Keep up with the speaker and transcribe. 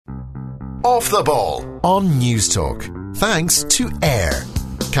Off the Ball on News Talk. Thanks to Air.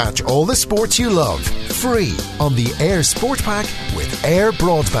 Catch all the sports you love free on the Air Sport Pack with Air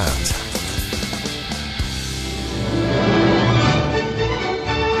Broadband.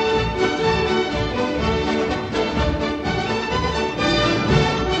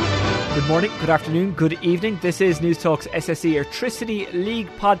 Good morning, good afternoon, good evening. This is News Talk's SSE Electricity League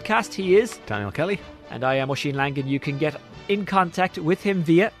podcast. He is Daniel Kelly. And I am Oisín Langan. You can get in contact with him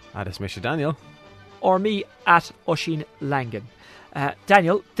via Mr. Daniel. Or me at Oisín Langan.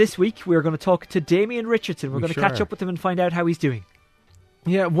 Daniel, this week we're going to talk to Damien Richardson. We're going to catch up with him and find out how he's doing.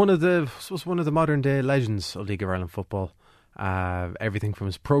 Yeah, one of the modern day legends of League of Ireland football. Everything from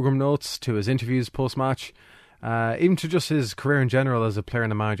his programme notes to his interviews post-match, even to just his career in general as a player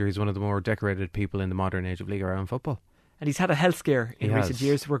and a manager. He's one of the more decorated people in the modern age of League of Ireland football. And he's had a health scare in recent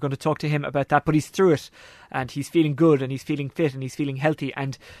years. We're going to talk to him about that, but he's through it and he's feeling good and he's feeling fit and he's feeling healthy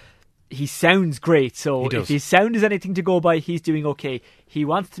and he sounds great. So if his sound is anything to go by, he's doing okay. He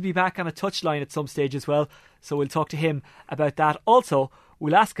wants to be back on a touchline at some stage as well, so we'll talk to him about that. Also,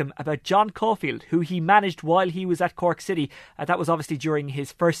 we'll ask him about John Caulfield, who he managed while he was at Cork City. That was obviously during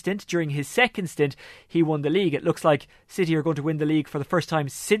his first stint. During his second stint, he won the league. It looks like City are going to win the league for the first time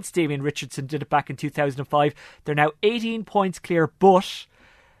since Damien Richardson did it back in 2005. They're now 18 points clear, but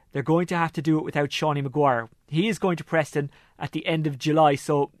they're going to have to do it without Seanie Maguire. He is going to Preston at the end of July,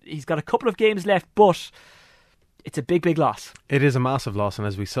 so he's got a couple of games left, but it's a big, big loss. It is a massive loss, and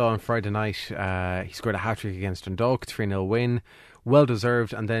as we saw on Friday night, he scored a hat-trick against Dundalk, 3-0 win. Well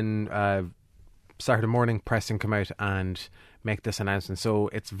deserved, and then Saturday morning Preston come out and make this announcement. So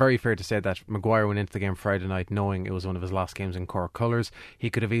it's very fair to say that Maguire went into the game Friday night knowing it was one of his last games in Cork colours. He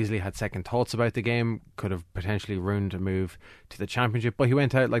could have easily had second thoughts about the game, could have potentially ruined a move to the Championship, but he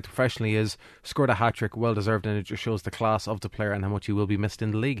went out like the professional he is, scored a hat-trick, well deserved, and it just shows the class of the player and how much he will be missed in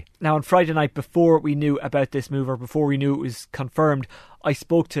the league. Now on Friday night, before we knew about this move, or before we knew it was confirmed, I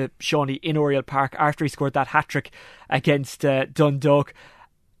spoke to Seanie in Oriel Park after he scored that hat-trick against Dundalk,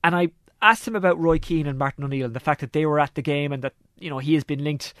 and I asked him about Roy Keane and Martin O'Neill and the fact that they were at the game and that, you know, he has been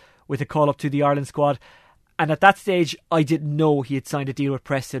linked with a call-up to the Ireland squad. And at that stage, I didn't know he had signed a deal with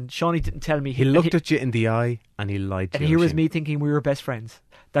Preston. Seanie didn't tell me. He looked at you in the eye and he lied to you. And here was me thinking we were best friends.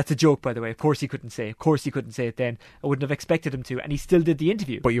 That's a joke, by the way. Of course he couldn't say it then. I wouldn't have expected him to. And he still did the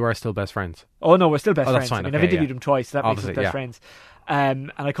interview. But you are still best friends? Oh, no, we're still best friends. That's fine. I mean, I've interviewed him twice, so that makes us best friends.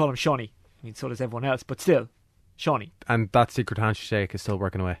 And I call him Seanie. I mean, so does everyone else. But still, Seanie. And that secret handshake is still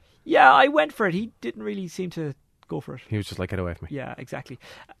working away? Yeah, I went for it. He didn't really seem to go for it. He was just like, get away from me. Yeah, exactly.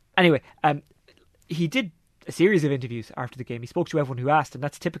 Anyway, he did a series of interviews after the game. He spoke to everyone who asked, and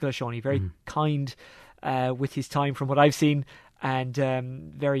that's typical of Seanie. Very kind with his time from what I've seen, and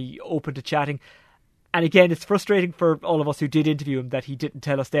very open to chatting. And again, it's frustrating for all of us who did interview him that he didn't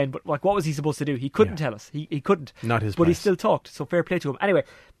tell us then. But like, what was he supposed to do? He couldn't tell us. He couldn't. Not his But place. He still talked, so fair play to him. Anyway,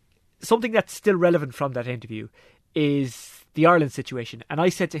 something that's still relevant from that interview is the Ireland situation. And I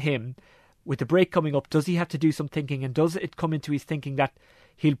said to him, with the break coming up, does he have to do some thinking, and does it come into his thinking that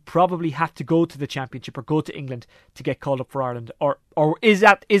he'll probably have to go to the Championship or go to England to get called up for Ireland, or is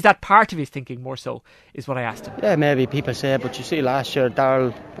that part of his thinking more so, is what I asked him. Yeah, maybe people say, but you see last year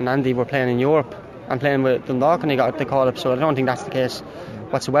Darryl and Andy were playing in Europe and playing with Dundalk and they got the call up, so I don't think that's the case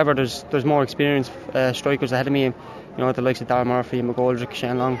whatsoever. There's more experienced strikers ahead of me, you know, the likes of Darryl Murphy, McGoldrick,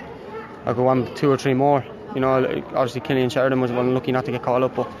 Shane Long. I'll go on 2 or 3 more. You know, obviously Killian Sheridan was one lucky not to get called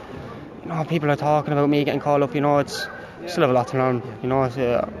up, but you know, people are talking about me getting called up. You know, it's still have a lot to learn. You know,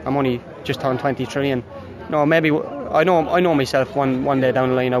 I'm only just turned 23, and you know, maybe I know myself. One day down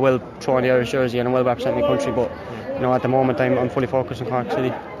the line, I will throw on the Irish jersey and I will represent my country. But you know, at the moment, I'm fully focused on Cork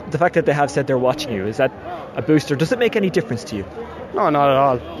City. The fact that they have said they're watching you, is that a booster? Does it make any difference to you? No, not at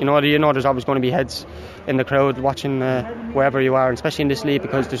all. You know, there's always going to be heads in the crowd watching wherever you are, and especially in this league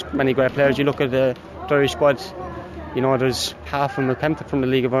because there's many great players. You look at the Irish squad, you know, there's half of them attempted from the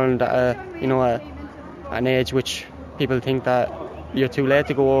League of Ireland at you know, an age which people think that you're too late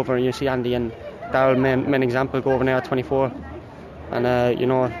to go over. And you see Andy and Darryl, main example, go over now at 24, and you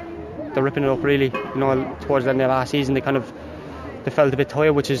know, they're ripping it up really. You know, towards the end of last season they felt a bit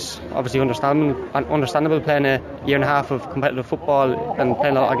tired, which is obviously understandable playing a year and a half of competitive football and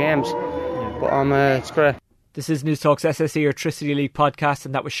playing a lot of games. But it's great. This is News Talk's SSE Electricity League podcast,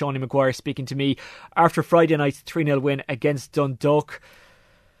 and that was Seanie Maguire speaking to me after Friday night's 3-0 win against Dundalk.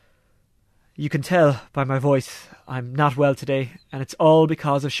 You can tell by my voice I'm not well today, and it's all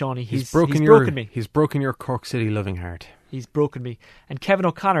because of Seanie. He's broken me. He's broken your Cork City loving heart. He's broken me. And Kevin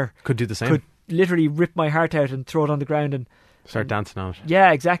O'Connor could do the same. Could literally rip my heart out and throw it on the ground and Start dancing on it.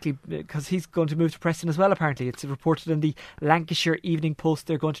 Yeah, exactly, because he's going to move to Preston as well, apparently. It's reported in the Lancashire Evening Post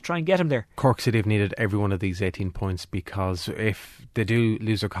they're going to try and get him there. Cork City have needed every one of these 18 points, because if they do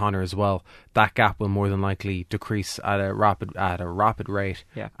lose O'Connor as well, that gap will more than likely decrease at a rapid rate.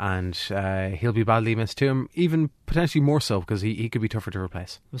 Yeah. And he'll be badly missed too, even potentially more so, because he could be tougher to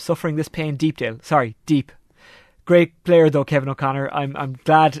replace. I'm suffering this pain deep. Great player though, Kevin O'Connor. I'm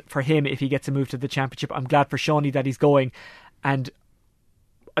glad for him if he gets a move to the Championship. I'm glad for Shawnee that he's going. And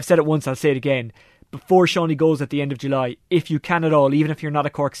I've said it once, I'll say it again. Before Shawnee goes at the end of July, if you can at all, even if you're not a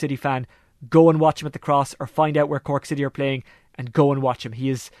Cork City fan, go and watch him at the Cross, or find out where Cork City are playing and go and watch him.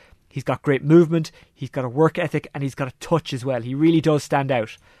 He's got great movement, he's got a work ethic, and he's got a touch as well. He really does stand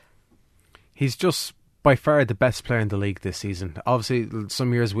out. He's just by far the best player in the league this season. Obviously,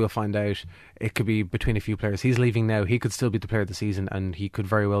 some years we'll find out. It could be between a few players. He's leaving now. He could still be the player of the season, and he could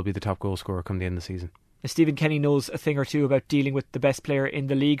very well be the top goal scorer come the end of the season. Stephen Kenny knows a thing or two about dealing with the best player in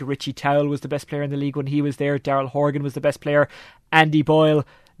the league. Richie Towell was the best player in the league when he was there. Daryl Horgan was the best player. Andy Boyle,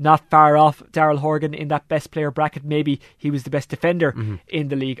 not far off Daryl Horgan in that best player bracket. Maybe he was the best defender in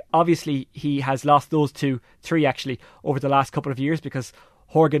the league. Obviously, he has lost those three actually, over the last couple of years, because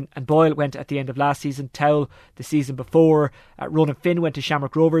Horgan and Boyle went at the end of last season. Towell the season before. Ronan Finn went to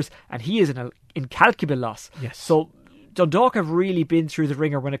Shamrock Rovers, and he is an incalculable loss. Yes. So Dundalk have really been through the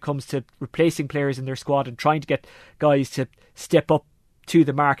ringer when it comes to replacing players in their squad and trying to get guys to step up to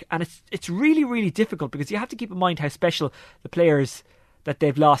the mark. And it's really, really difficult, because you have to keep in mind how special the players that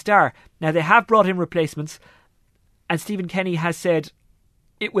they've lost are. Now, they have brought in replacements, and Stephen Kenny has said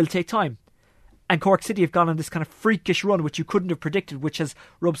it will take time. And Cork City have gone on this kind of freakish run, which you couldn't have predicted, which has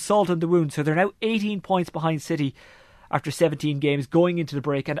rubbed salt in the wound. So they're now 18 points behind City after 17 games going into the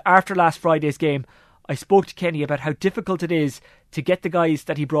break. And after last Friday's game, I spoke to Kenny about how difficult it is to get the guys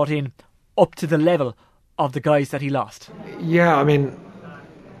that he brought in up to the level of the guys that he lost. Yeah, I mean,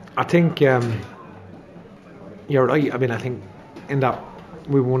 I think you're right. I mean, I think in that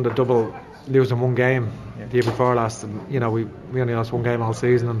we won the double, losing one game the year before last. And, we only lost one game all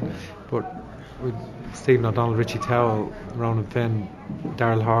season, but with Stephen O'Donnell, Richie Towell, Ronan Finn,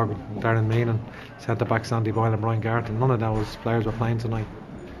 Daryl Horgan, Darren Meenan, centre backs Andy Boyle and Brian Garrett, and none of those players were playing tonight.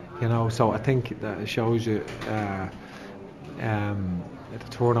 So I think that shows you the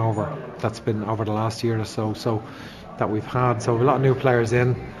turnover that's been over the last year or so that we've had. So a lot of new players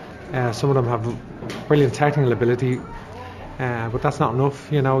in. Some of them have brilliant technical ability, but that's not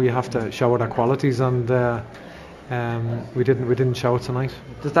enough. You have to show their qualities, and we didn't show it tonight.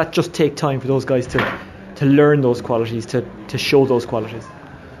 Does that just take time for those guys to learn those qualities, to show those qualities?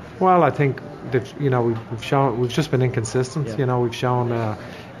 Well, I think we've just been inconsistent. Yeah. We've shown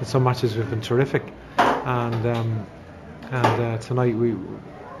in some matches we've been terrific, and tonight we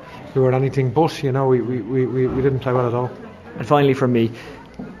were anything but. We didn't play well at all. And finally, from me,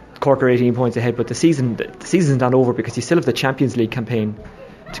 Cork are 18 points ahead, but the season's not over, because you still have the Champions League campaign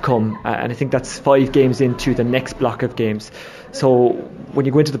to come, and I think that's 5 games into the next block of games. So when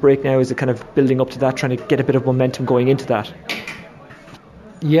you go into the break now, is it kind of building up to that, trying to get a bit of momentum going into that?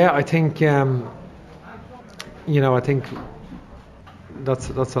 Yeah, I think I think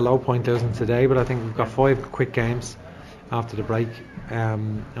that's a low point losing today, but I think we've got 5 quick games after the break,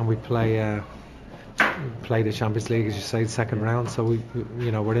 and we play the Champions League, as you say, the second round. So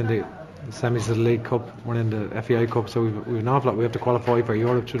we're in the semis of the League Cup, we're in the FAI Cup, so we've an awful lot. We have to qualify for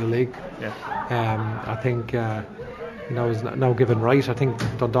Europe through the league. Yeah. I think there's no given right. I think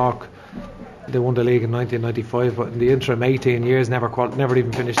Dundalk, they won the league in 1995, but in the interim 18 years never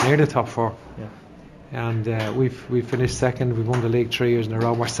even finished near the top 4. Yeah. And we've finished second. We've won the league 3 years in a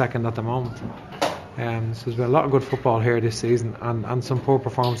row. We're second at the moment. So there's been a lot of good football here this season, and some poor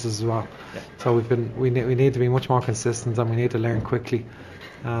performances as well. Yeah. So we need to be much more consistent, and we need to learn quickly.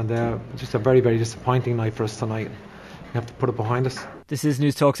 And just a very, very disappointing night for us tonight. We have to put it behind us. This is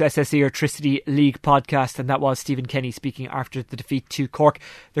News Talk's SSE Electricity League podcast, and that was Stephen Kenny speaking after the defeat to Cork.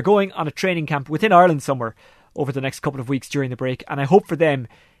 They're going on a training camp within Ireland somewhere over the next couple of weeks during the break, and I hope for them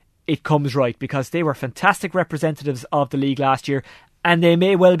it comes right, because they were fantastic representatives of the league last year, and they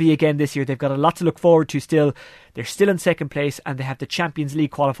may well be again this year. They've got a lot to look forward to still. They're still in second place, and they have the Champions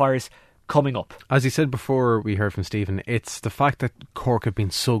League qualifiers coming up. As you said before we heard from Stephen, it's the fact that Cork have been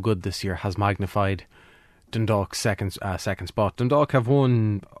so good this year has magnified Dundalk's second spot. Dundalk have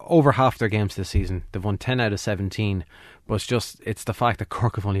won over half their games this season. They've won 10 out of 17, but it's the fact that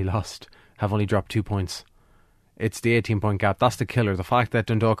Cork have only dropped 2 points. It's the 18-point gap. That's the killer. The fact that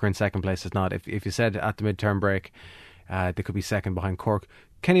Dundalk are in second place is not. If you said at the mid-term break they could be second behind Cork,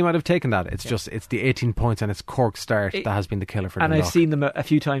 Kenny might have taken that. It's just it's the 18 points and it's Cork's start that has been the killer for Dundalk. And I've seen them a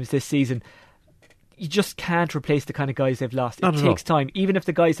few times this season. you just can't replace the kind of guys they've lost. It takes time. Even if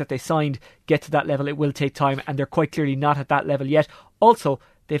the guys that they signed get to that level, it will take time, and they're quite clearly not at that level yet. Also,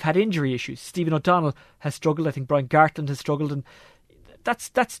 they've had injury issues. Stephen O'Donnell has struggled. I think Brian Gartland has struggled, and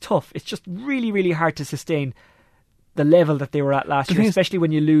that's tough. It's just really, really hard to sustain the level that they were at last year, especially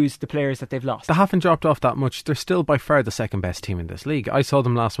when you lose the players that they've lost. They haven't dropped off that much. They're still by far the second best team in this league. I saw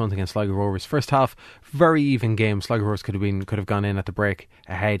them last month against Sligo Rovers. First half, very even game. Sligo Rovers could have gone in at the break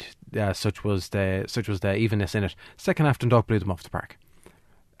ahead. Such was the evenness in it. Second half, Dundalk blew them off the park,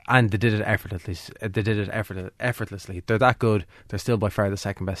 and they did it effortlessly. They're that good. They're still by far the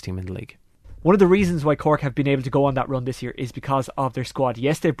second best team in the league. One of the reasons why Cork have been able to go on that run this year is because of their squad.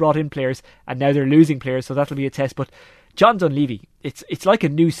 Yes, they've brought in players and now they're losing players, so that'll be a test. But John Dunleavy, it's like a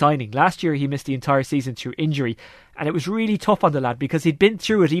new signing. Last year he missed the entire season through injury, and it was really tough on the lad because he'd been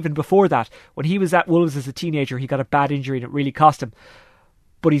through it even before that. When he was at Wolves as a teenager, he got a bad injury and it really cost him.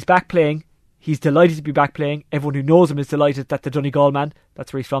 But he's back playing. He's delighted to be back playing. Everyone who knows him is delighted that the Donegal man,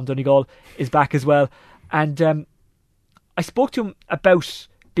 that's where he's from, Donegal, is back as well. And I spoke to him about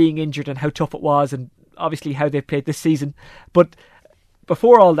being injured and how tough it was, and obviously how they've played this season. But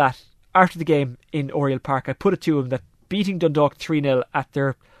before all that, after the game in Oriel Park, I put it to him that beating Dundalk 3-0 at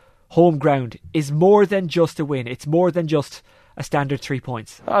their home ground is more than just a win. It's more than just a standard 3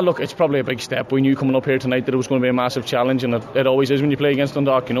 points. Look, it's probably a big step. We knew coming up here tonight that it was going to be a massive challenge, and it always is when you play against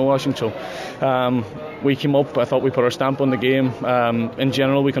Dundalk, Washington. So we came up, I thought we put our stamp on the game. In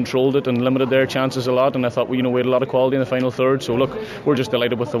general, we controlled it and limited their chances a lot, and I thought we had a lot of quality in the final third. So look, we're just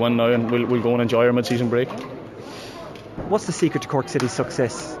delighted with the win now, and we'll go and enjoy our mid-season break. What's the secret to Cork City's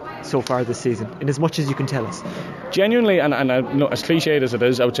success so far this season, in as much as you can tell us? Genuinely, and as cliched as it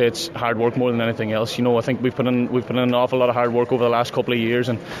is, I would say it's hard work more than anything else. I think we've put in an awful lot of hard work over the last couple of years,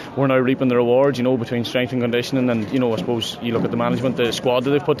 and we're now reaping the rewards. Between strength and conditioning, and I suppose you look at the management, the squad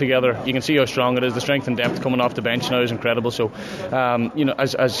that they've put together. You can see how strong it is. The strength and depth coming off the bench now is incredible. So,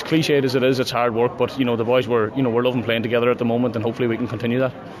 as cliched as it is, it's hard work. But the boys we're loving playing together at the moment, and hopefully we can continue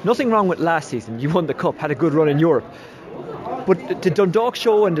that. Nothing wrong with last season. You won the cup, had a good run in Europe. But did Dundalk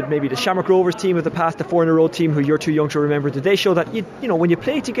show, and did maybe the Shamrock Rovers team of the past, the 4-in-a-row team who you're too young to remember, did they show that when you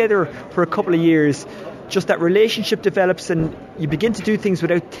play together for a couple of years, just that relationship develops and you begin to do things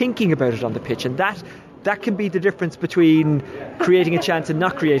without thinking about it on the pitch, and that can be the difference between creating a chance and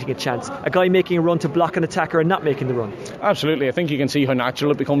not creating a chance. A guy making a run to block an attacker and not making the run. Absolutely. I think you can see how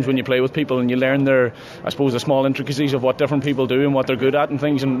natural it becomes when you play with people and you learn the small intricacies of what different people do and what they're good at and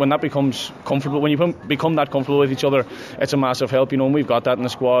things. And when that becomes comfortable, when you become that comfortable with each other, it's a massive help. And we've got that in the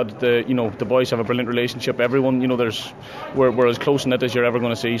squad. The boys have a brilliant relationship. Everyone, we're as close knit as you're ever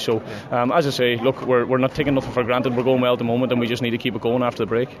going to see. So, as I say, look, we're not taking nothing for granted. We're going well at the moment, and we just need to keep it going after the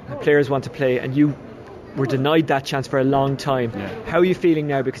break. Players want to play, and you were denied that chance for a long time. Yeah. How are you feeling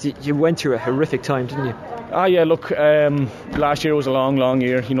now? Because you went through a horrific time, didn't you? Yeah, look, last year was a long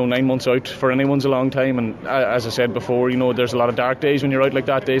year. 9 months out for anyone's a long time, and as I said before, there's a lot of dark days when you're out like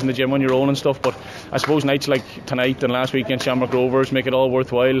that, days in the gym on your own and stuff, but I suppose nights like tonight and last week against Shamrock Rovers make it all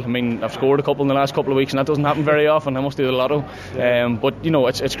worthwhile. I mean, I've scored a couple in the last couple of weeks, and that doesn't happen very often. I must do the lotto. But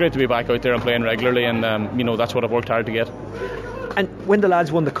it's great to be back out there and playing regularly, and that's what I've worked hard to get. And when the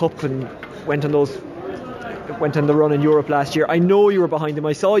lads won the cup and went on the run in Europe last year, I know you were behind them.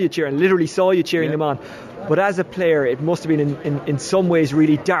 I saw you cheering, literally saw you cheering them on. But as a player, it must have been in some ways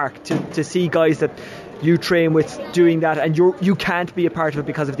really dark to see guys that you train with doing that, and you can't be a part of it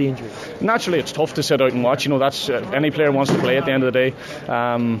because of the injury. Naturally, it's tough to sit out and watch. That's any player wants to play at the end of the day.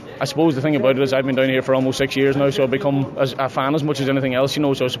 I suppose the thing about it is I've been down here for almost 6 years now, so I've become a fan as much as anything else. So I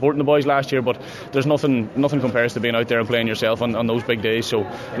was supporting the boys last year, but there's nothing compares to being out there and playing yourself on those big days. So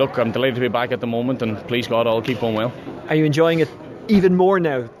look, I'm delighted to be back at the moment, and please God, I'll keep going well. Are you enjoying it even more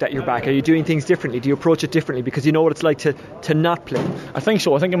now that you're back? Are you doing things differently? Do you approach it differently because you know what it's like to not play? I think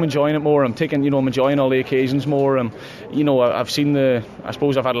so. I think I'm enjoying it more. I'm enjoying all the occasions more. I've seen I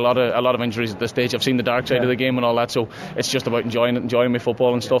suppose I've had a lot of injuries at this stage. I've seen the dark side of the game and all that. So it's just about enjoying my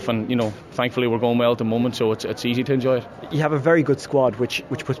football and stuff. And thankfully we're going well at the moment, so it's easy to enjoy it. You have a very good squad, which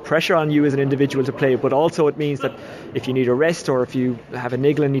puts pressure on you as an individual to play, but also it means that if you need a rest or if you have a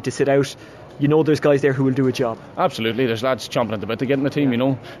niggle and need to sit out, there's guys there who will do a job. Absolutely, there's lads chomping at the bit to get in the team.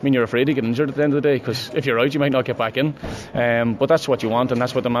 You're afraid to get injured at the end of the day, because if you're out you might not get back in, but that's what you want, and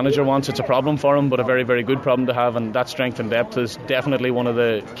that's what the manager wants. It's a problem for him, but a very, very good problem to have, and that strength and depth is definitely one of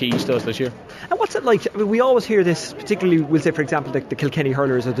the keys to us this year. And what's it like? We always hear this, particularly we'll say for example the Kilkenny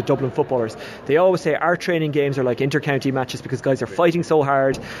hurlers or the Dublin footballers, they always say our training games are like inter-county matches because guys are fighting so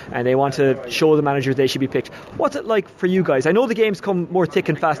hard and they want to show the manager they should be picked. What's it like for you guys? I know the games come more thick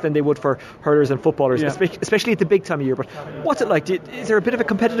and fast than they would for hurlers hurlers and footballers, especially at the big time of year. But what's it like? Is there a bit of a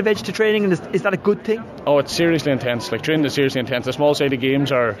competitive edge to training, and is that a good thing? Oh, it's seriously intense. Like, training is seriously intense. The small sided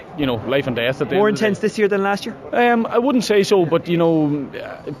games are, life and death. More intense this year than last year? I wouldn't say so, but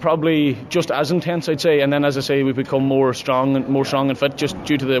probably just as intense, I'd say. And then, as I say, we've become more strong and fit just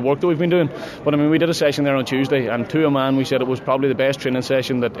due to the work that we've been doing. But I mean, we did a session there on Tuesday, and to a man, we said it was probably the best training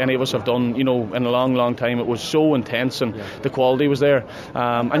session that any of us have done, in a long time. It was so intense, and the quality was there.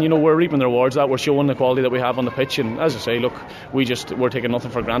 And we're reaping the rewards of that. We're showing the quality that we have on the pitch. And as I say, look, we're taking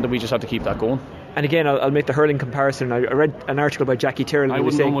nothing for granted. We just have to keep that going. And again, I'll make the hurling comparison. I read an article by Jackie Tyrrell. I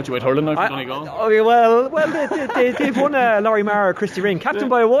wouldn't know much about hurling now, Donegal. Okay, well, they've won Laurie Maher, Christy Ring, captain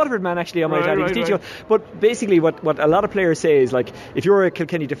by a Waterford man, actually, on my dad. Right. But basically, what a lot of players say is, like, if you're a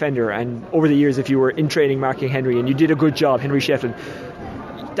Kilkenny defender, and over the years, if you were in training marking Henry and you did a good job, Henry Shefflin,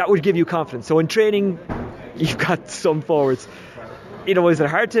 that would give you confidence. So in training, you've got some forwards. Is it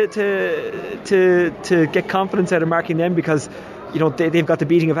hard to get confidence out of marking them because they've got the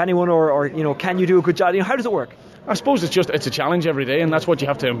beating of anyone, or can you do a good job? How does it work? I suppose it's a challenge every day, and that's what you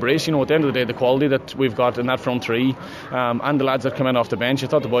have to embrace. At the end of the day, the quality that we've got in that front three, and the lads that come in off the bench. I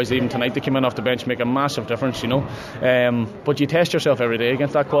thought the boys even tonight that came in off the bench make a massive difference. But you test yourself every day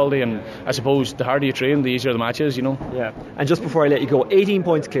against that quality, and I suppose the harder you train, the easier the match is. Yeah. And just before I let you go, 18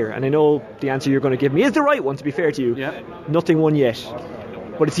 points clear, and I know the answer you're going to give me is the right one. To be fair to you, Nothing won yet,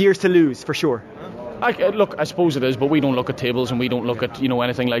 but it's years to lose for sure. I suppose it is, but we don't look at tables and we don't look at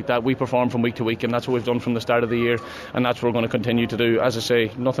anything like that. We perform from week to week, and that's what we've done from the start of the year, and that's what we're going to continue to do. As I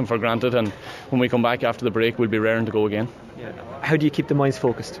say, nothing for granted, and when we come back after the break, we'll be raring to go again. How do you keep the minds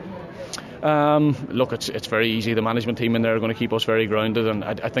focused? It's very easy. The management team in there are going to keep us very grounded, and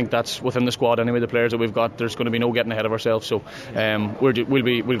I think that's within the squad anyway. The players that we've got, there's going to be no getting ahead of ourselves. So we'll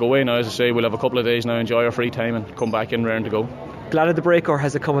go away now. As I say, we'll have a couple of days now, enjoy our free time, and come back in raring to go. Glad of the break, or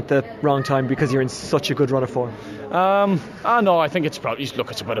has it come at the wrong time because you're in such a good run of form? No, I think it's probably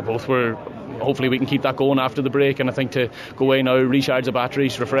it's a bit of both. Hopefully we can keep that going after the break, and I think to go away now, recharge the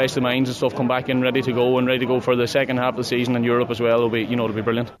batteries, refresh the minds and stuff, come back in ready to go for the second half of the season in Europe as well. It'll be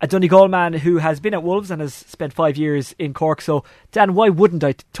brilliant. A Donegal man who has been at Wolves and has spent 5 years in Cork. So Dan, why wouldn't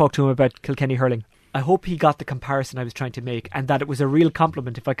I talk to him about Kilkenny hurling? I hope he got the comparison I was trying to make, and that it was a real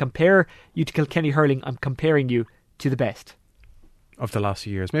compliment. If I compare you to Kilkenny hurling, I'm comparing you to the best of the last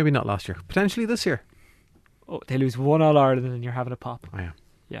few years. Maybe not last year, potentially this year. Oh, they lose 1 All-Ireland and you're having a pop. Oh, yeah.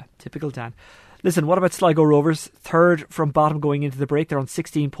 Yeah, typical Dan. Listen, what about Sligo Rovers? Third from bottom going into the break. They're on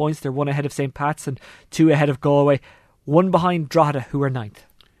 16 points. They're 1 ahead of St. Pat's and 2 ahead of Galway. 1 behind Drogheda, who are 9th.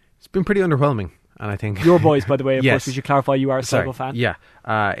 It's been pretty underwhelming, and I think your boys, by the way, of yes. course, we should clarify you are a Sligo fan. Yeah,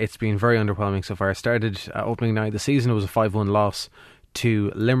 it's been very underwhelming so far. I started opening night of the season. It was a 5-1 loss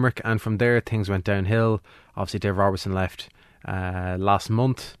to Limerick, and from there things went downhill. Obviously Dave Robertson left last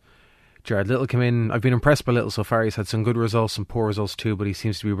month. Gerard Little came in. I've been impressed by Little so far. He's had some good results, some poor results too, but he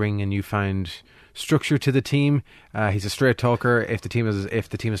seems to be bringing a newfound structure to the team. He's a straight talker. If the team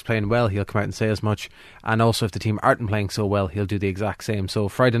is playing well, he'll come out and say as much, and also if the team aren't playing so well, he'll do the exact same. So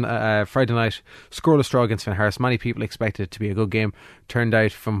Friday night, scoreless draw against Finn Harris. Many people expected it to be a good game. Turned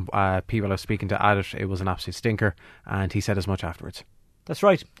out, from people I was speaking to at it was an absolute stinker, and he said as much afterwards. That's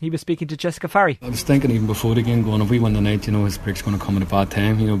right. He was speaking to Jessica Farry. I was thinking even before the game, going, if we win the night, his break's going to come at a bad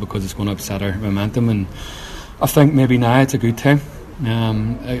time, because it's going to upset our momentum. And I think maybe now it's a good time.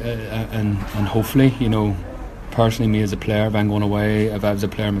 And hopefully, personally, me as a player, if I'm going away, if I was a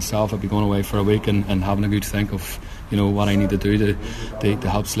player myself, I'd be going away for a week and having a good think of, what I need to do to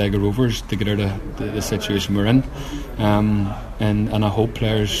help Sligo Rovers to get out of the situation we're in. And I hope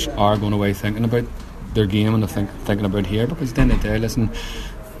players are going away thinking about their game and thinking about here, because at the end of the day, listen,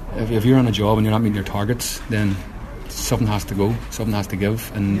 if you're on a job and you're not meeting your targets, then something has to go, something has to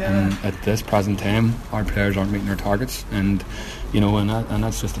give, and at this present time our players aren't meeting their targets, and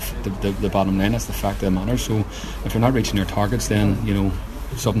that's just the bottom line. That's the fact of the matter. So if you're not reaching your targets, then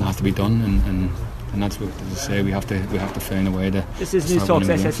something has to be done, and that's what, as I say, we have to find a way to. This is News Talk's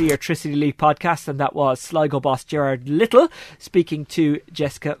SSE Electricity League podcast, and that was Sligo boss Gerard Little speaking to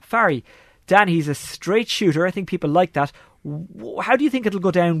Jessica Farry. Dan, he's a straight shooter. I think people like that. How do you think it'll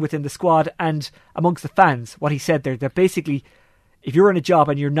go down within the squad and amongst the fans? What he said there, that basically, if you're in a job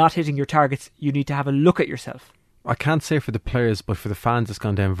and you're not hitting your targets, you need to have a look at yourself. I can't say for the players, but for the fans, it's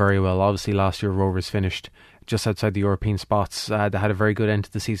gone down very well. Obviously, last year Rovers finished just outside the European spots. They had a very good end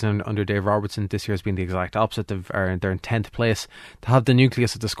to the season under Dave Robertson. This year has been the exact opposite. They're in 10th place. To have the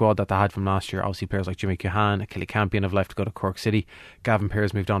nucleus of the squad that they had from last year, obviously players like Jimmy Keohane, Kelly Campion have left to go to Cork City. Gavin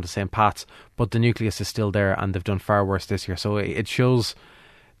Pears moved on to St. Pat's, but the nucleus is still there, and they've done far worse this year. So it shows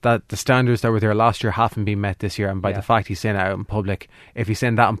that the standards that were there last year haven't been met this year, and by the fact he's saying it out in public, if he's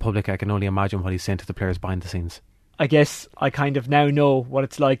saying that in public, I can only imagine what he's saying to the players behind the scenes. I guess I kind of now know what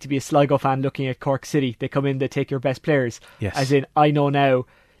it's like to be a Sligo fan looking at Cork City. They come in, they take your best players. Yes. As in, I know now,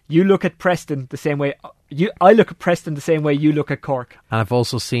 you look at Preston the same way. I look at Preston the same way you look at Cork. And I've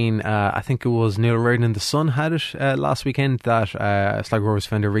also seen, I think it was Neil Reardon in The Sun had it last weekend, that Sligo Rovers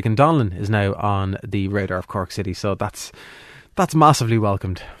defender Regan Donlan is now on the radar of Cork City. So that's massively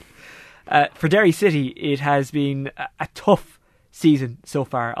welcomed. For Derry City, it has been a tough season so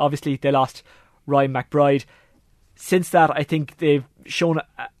far. Obviously, they lost Ryan McBride. Since that, I think they've shown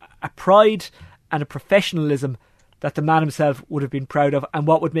a pride and a professionalism that the man himself would have been proud of. And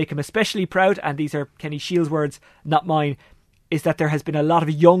what would make him especially proud, and these are Kenny Shields' words, not mine, is that there has been a lot of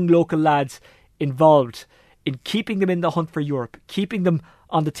young local lads involved in keeping them in the hunt for Europe, keeping them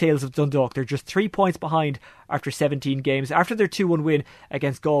on the tails of Dundalk. They're just 3 points behind after 17 games. After their 2-1 win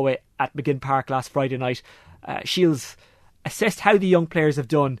against Galway at McGinn Park last Friday night, Shields assessed how the young players have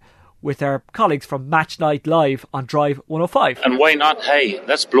done with our colleagues from Match Night Live on Drive 105. And why not? Hey,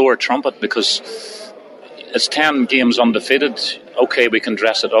 let's blow our trumpet, because it's 10 games undefeated. Okay, we can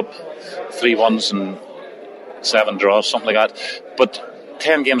dress it up, 3 wins and 7 draws, something like that. But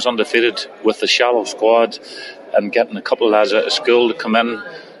 10 games undefeated with a shallow squad and getting a couple of lads out of school to come in,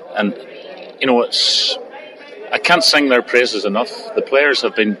 and I can't sing their praises enough. The players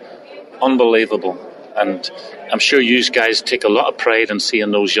have been unbelievable. And I'm sure you guys take a lot of pride in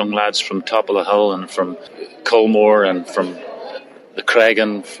seeing those young lads from Top of the Hill and from Culmore and from the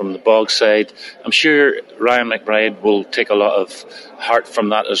Craigan, from the Bogside. I'm sure Ryan McBride will take a lot of heart from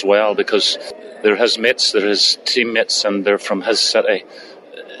that as well, because they're his mates, they're his teammates, and they're from his city.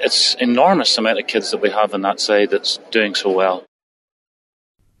 It's enormous amount of kids that we have on that side that's doing so well.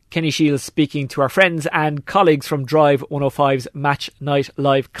 Kenny Shields speaking to our friends and colleagues from Drive 105's Match Night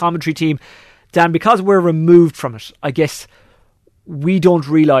Live commentary team. Dan, because we're removed from it, I guess we don't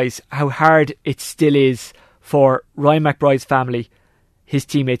realise how hard it still is for Ryan McBride's family, his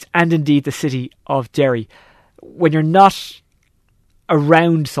teammates, and indeed the city of Derry. When you're not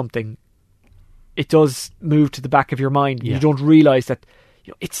around something, it does move to the back of your mind. Yeah. You don't realise that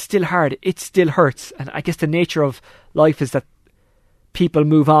it's still hard, it still hurts. And I guess the nature of life is that people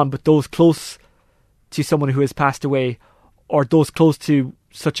move on, but those close to someone who has passed away, or those close to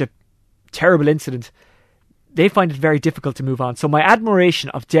such a terrible incident, they find it very difficult to move on. So my admiration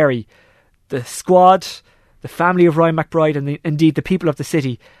of Derry, the squad, the family of Ryan McBride, and indeed the people of the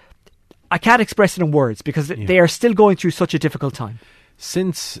city, I can't express it in words, because they are still going through such a difficult time.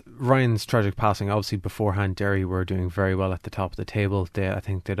 Since Ryan's tragic passing, obviously beforehand Derry were doing very well at the top of the table. I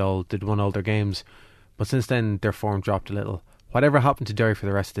think they'd won all their games, but since then their form dropped a little. Whatever happened to Derry for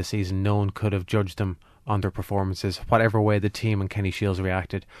the rest of the season, no one could have judged them on their performances. Whatever way the team and Kenny Shields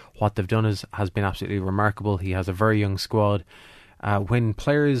reacted, what they've done has been absolutely remarkable. He has a very young squad. When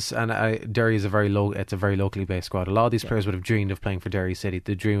players, and Derry is it's a very locally based squad. A lot of these players would have dreamed of playing for Derry City.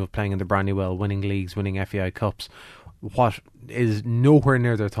 They dream of playing in the Brandywell, winning leagues, winning FAI Cups. What is nowhere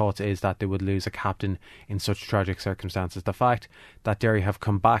near their thoughts is that they would lose a captain in such tragic circumstances. The fact that Derry have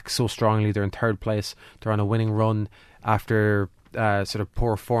come back so strongly, they're in third place, they're on a winning run after sort of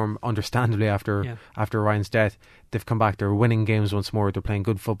poor form, understandably after Ryan's death. They've come back, they're winning games once more, they're playing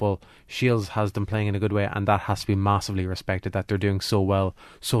good football. Shields has them playing in a good way, and that has to be massively respected, that they're doing so well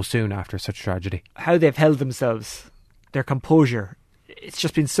so soon after such tragedy. How they've held themselves, their composure, it's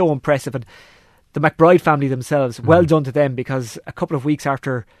just been so impressive. And the McBride family themselves, well done to them, because a couple of weeks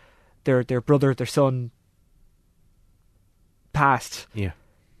after their brother, their son passed,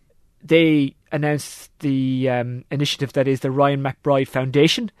 they announced the initiative that is the Ryan McBride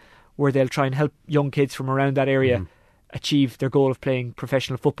Foundation, where they'll try and help young kids from around that area achieve their goal of playing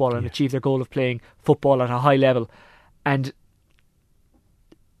professional football and achieve their goal of playing football at a high level. And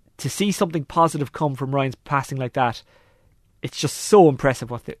to see something positive come from Ryan's passing like that, it's just so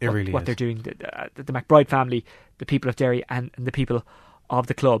impressive what they're doing. The McBride family, the people of Derry, and the people of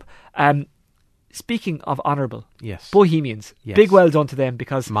the club. Speaking of honourable, Bohemians, big well done to them,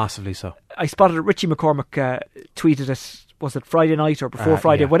 because massively so. I spotted it. Richie McCormick tweeted it, was it Friday night or before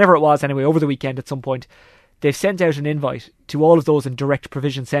Friday, whenever it was anyway, over the weekend at some point. They've sent out an invite to all of those in direct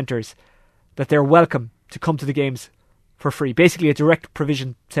provision centres that they're welcome to come to the games for free. Basically, a direct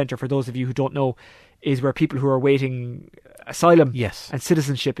provision centre, for those of you who don't know, is where people who are waiting asylum and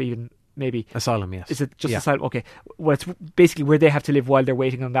citizenship, even maybe asylum, is it just asylum? Okay, well, it's basically where they have to live while they're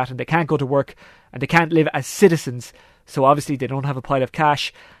waiting on that, and they can't go to work and they can't live as citizens, so obviously they don't have a pile of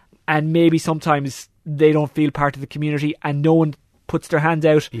cash, and maybe sometimes they don't feel part of the community, and no one puts their hand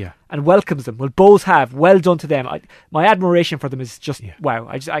out and welcomes them. Well, Bohs have. Well done to them. My admiration for them is just wow.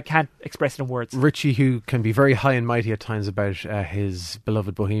 I can't express it in words. Richie, who can be very high and mighty at times about his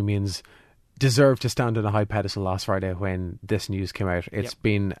beloved Bohemians, deserved to stand on a high pedestal last Friday when this news came out. It's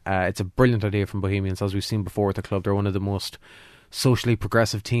been it's a brilliant idea from Bohemians, as we've seen before with the club. They're one of the most socially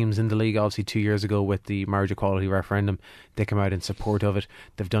progressive teams in the league. Obviously 2 years ago with the marriage equality referendum, they came out in support of it.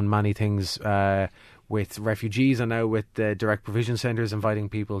 They've done many things with refugees and now with the direct provision centres, inviting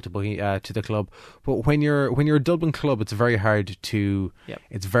people to the club. But when you're a Dublin club, it's very hard to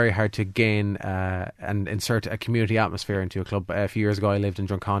gain and insert a community atmosphere into a club. A few years ago, I lived in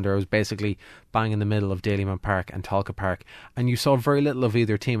Drumcondra. I was basically bang in the middle of Dalymount Park and Talca Park, and you saw very little of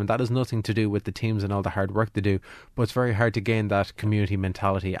either team. And that has nothing to do with the teams and all the hard work they do, but it's very hard to gain that community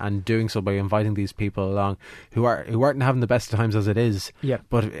mentality, and doing so by inviting these people along who aren't having the best times as it is.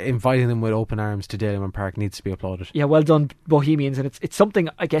 But inviting them with open arms to Dalymount Park needs to be applauded. Yeah, well done, Bohemians. And it's something,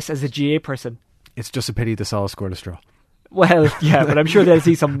 I guess, as a GA person, it's just a pity the Sol scored a straw. Well, yeah, but I'm sure they'll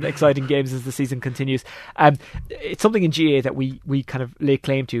see some exciting games as the season continues. It's something in GA that we kind of lay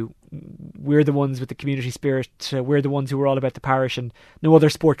claim to. We're the ones with the community spirit. We're the ones who are all about the parish, and no other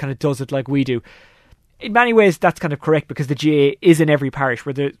sport kind of does it like we do. In many ways, that's kind of correct, because the GA is in every parish,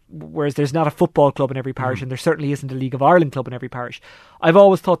 whereas there's not a football club in every parish, and there certainly isn't a League of Ireland club in every parish. I've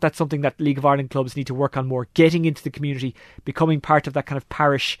always thought that's something that League of Ireland clubs need to work on more, getting into the community, becoming part of that kind of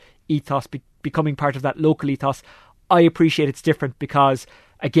parish ethos, becoming part of that local ethos. I appreciate it's different because,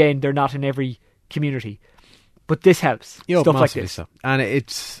 again, they're not in every community. But this helps. Stuff like this. So. And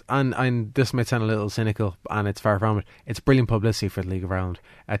and this might sound a little cynical, and it's far from it. It's brilliant publicity for the League of Ireland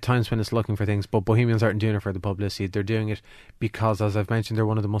at times when it's looking for things, but Bohemians aren't doing it for the publicity. They're doing it because, as I've mentioned, they're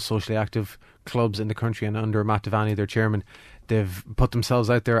one of the most socially active clubs in the country, and under Matt Devaney, their chairman, they've put themselves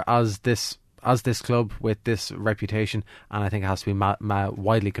out there as this club with this reputation, and I think it has to be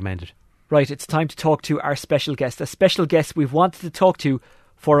widely commended. Right, it's time to talk to our special guest, a special guest we've wanted to talk to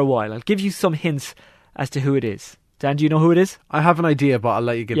for a while. I'll give you some hints as to who it is. Dan, do you know who it is? I have an idea, but I'll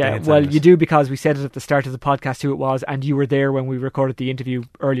let you get the hints. Well, you do, because we said it at the start of the podcast who it was, and you were there when we recorded the interview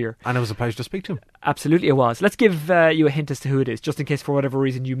earlier. And it was a pleasure to speak to him. Absolutely it was. Let's give you a hint as to who it is, just in case for whatever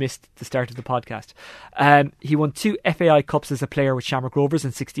reason you missed the start of the podcast. He won 2 FAI Cups as a player with Shamrock Rovers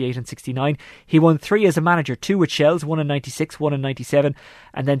in 68 and 69. He won 3 as a manager, 2 with Shells, 1 in 96, 1 in 97,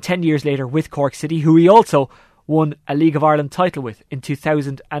 and then 10 years later with Cork City, who he also won a League of Ireland title with in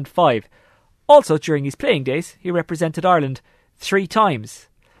 2005. Also, during his playing days, he represented Ireland 3 times.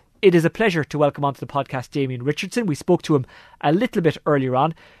 It is a pleasure to welcome onto the podcast Damien Richardson. We spoke to him a little bit earlier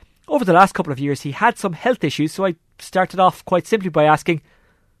on. Over the last couple of years, he had some health issues, so I started off quite simply by asking,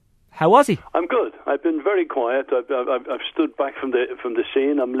 how was he? I'm good. I've been very quiet. I've stood back from the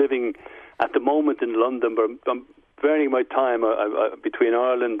scene. I'm living at the moment in London, but I'm varying my time between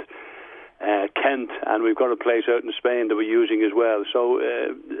Ireland, Kent, and we've got a place out in Spain that we're using as well. So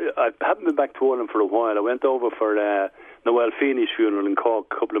I haven't been back to Ireland for a while. I went over for Noel Feeney's funeral in Cork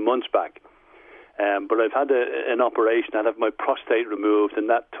a couple of months back. But I've had an operation. I'd have my prostate removed,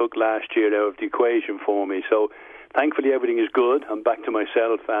 and that took last year out of the equation for me. So thankfully everything is good. I'm back to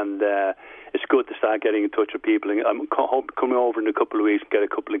myself, and it's good to start getting in touch with people. And I'm coming over in a couple of weeks and get a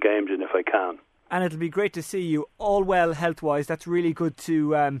couple of games in if I can. And it'll be great to see you all well health-wise. That's really good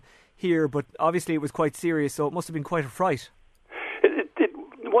to hear, but obviously it was quite serious, so it must have been quite a fright. It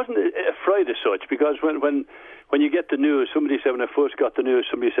wasn't a fright as such, because when you get the news, somebody said, when I first got the news,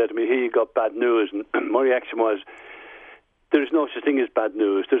 somebody said to me, "Here, you got bad news," and my reaction was, there's no such thing as bad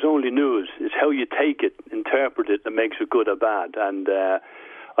news. There's only news. It's how you take it, interpret it, that makes it good or bad. And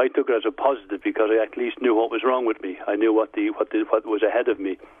I took it as a positive, because I at least knew what was wrong with me. I knew what was ahead of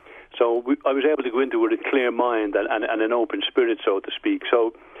me. So I was able to go into it with a clear mind and an open spirit, so to speak.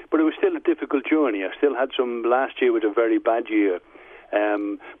 So, but it was still a difficult journey. I still had some. Last year was a very bad year.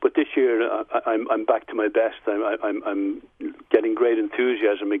 But this year I'm back to my best. I'm getting great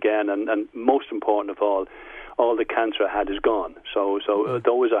enthusiasm again, and most important of all the cancer I had is gone. So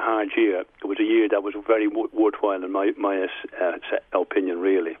though it was a hard year, it was a year that was very worthwhile in my opinion,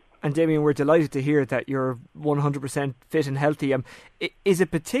 really. And Damien, we're delighted to hear that you're 100% fit and healthy. Is it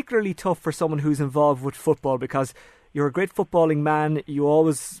particularly tough for someone who's involved with football, because you're a great footballing man, you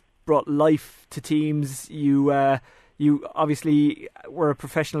always brought life to teams, you obviously were a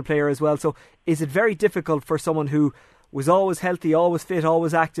professional player as well, so is it very difficult for someone who was always healthy, always fit,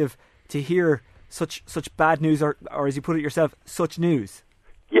 always active, to hear such bad news, or as you put it yourself, such news?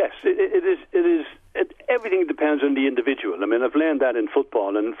 Yes, it is. Everything depends on the individual. I mean, I've learned that in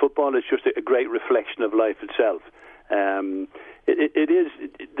football, and football is just a great reflection of life itself.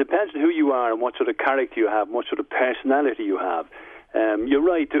 It depends on who you are and what sort of character you have, and what sort of personality you have. You're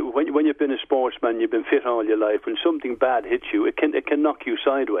right. When you've been a sportsman, you've been fit all your life. When something bad hits you, it can knock you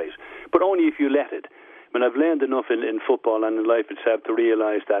sideways, but only if you let it. I mean, I've learned enough in football and in life itself to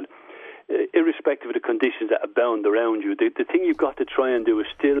realise that, irrespective of the conditions that abound around you, the thing you've got to try and do is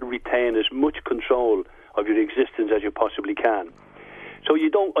still retain as much control of your existence as you possibly can. So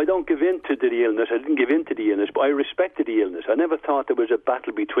I don't give in to the illness. I didn't give in to the illness, but I respected the illness. I never thought there was a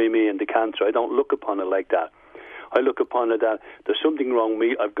battle between me and the cancer. I don't look upon it like that. I look upon it that there's something wrong with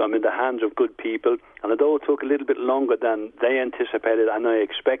me. I'm in the hands of good people, and although it took a little bit longer than they anticipated and I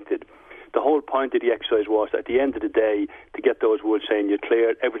expected, the whole point of the exercise was that at the end of the day, to get those words saying you're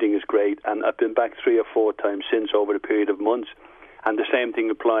clear, everything is great, and I've been back 3 or 4 times since over a period of months, and the same thing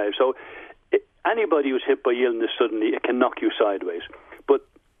applies. So anybody who's hit by illness suddenly, it can knock you sideways. But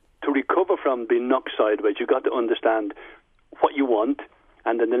to recover from being knocked sideways, you've got to understand what you want,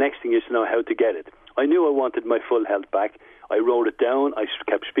 and then the next thing is to know how to get it. I knew I wanted my full health back. I wrote it down. I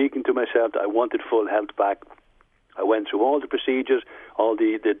kept speaking to myself that I wanted full health back. I went through all the procedures, all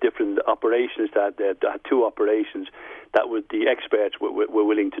the different operations that I had 2 operations that the experts were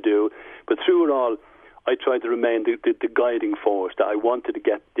willing to do. But through it all, I tried to remain the guiding force that I wanted to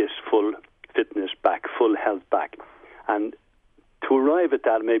get this full fitness back, full health back. And to arrive at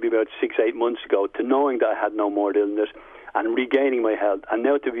that maybe about 6-8 months ago, to knowing that I had no more illness and regaining my health, and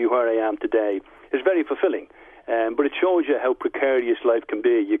now to be where I am today, is very fulfilling. But it shows you how precarious life can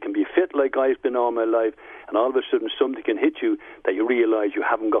be. You can be fit like I've been all my life, and all of a sudden something can hit you that you realise you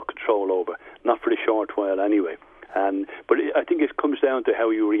haven't got control over. Not for a short while anyway. But I think it comes down to how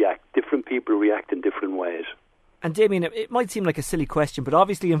you react. Different people react in different ways. And Damien, it might seem like a silly question, but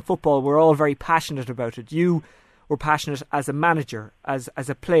obviously in football we're all very passionate about it. You were passionate as a manager, as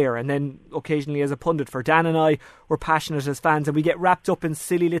a player, and then occasionally as a pundit. For Dan and I, we're passionate as fans, and we get wrapped up in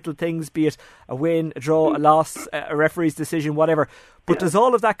silly little things, be it a win, a draw, a loss, a referee's decision, whatever. But does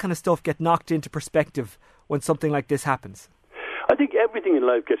all of that kind of stuff get knocked into perspective when something like this happens? I think everything in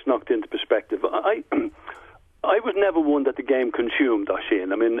life gets knocked into perspective. I was never one that the game consumed,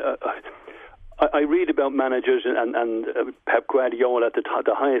 Oisin. I mean, I read about managers and Pep Guardiola at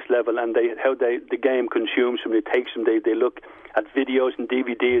the highest level, and how the game consumes them. It takes them. They look at videos and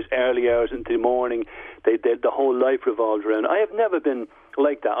DVDs early hours into the morning. The whole life revolves around. I have never been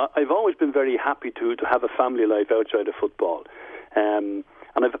like that. I've always been very happy to have a family life outside of football, and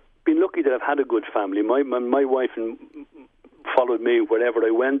I've been lucky that I've had a good family. My wife followed me wherever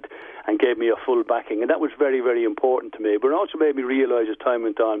I went and gave me a full backing, and that was very, very important to me. But it also made me realise as time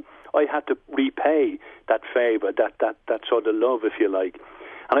went on, I had to repay that favour, that sort of love, if you like.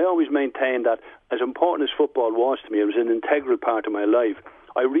 And I always maintained that as important as football was to me, it was an integral part of my life.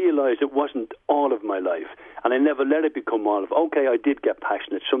 I realised it wasn't all of my life, and I never let it become all of it. Okay, I did get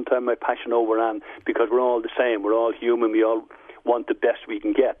passionate. Sometimes my passion overran because we're all the same. We're all human. We all want the best we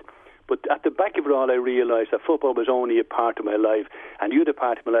can get. But at the back of it all, I realised that football was only a part of my life, and the other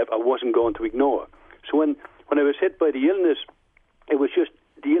part of my life I wasn't going to ignore. So when I was hit by the illness, it was just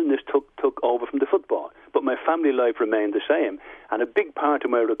the illness took over from the football. But my family life remained the same. And a big part of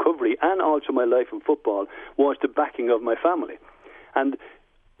my recovery and also my life in football was the backing of my family. And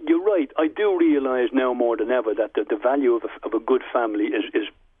you're right, I do realise now more than ever that the value of a good family is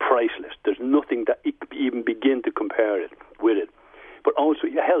priceless. There's nothing that even begin to compare it with it. But also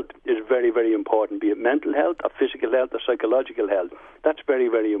your health is very, very important, be it mental health or physical health or psychological health. That's very,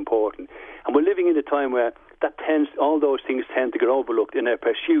 very important. And we're living in a time where all those things tend to get overlooked in a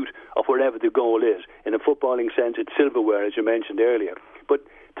pursuit of whatever the goal is. In a footballing sense, it's silverware, as you mentioned earlier. But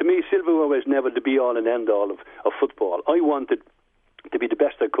to me, silverware was never the be-all and end-all of football. I wanted to be the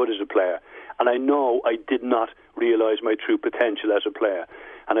best I could as a player. And I know I did not realise my true potential as a player.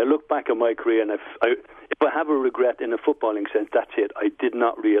 And I look back at my career, and if I have a regret in a footballing sense, that's it. I did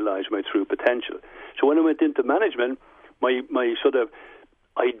not realise my true potential. So when I went into management, my sort of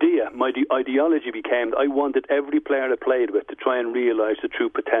my ideology became that I wanted every player I played with to try and realise the true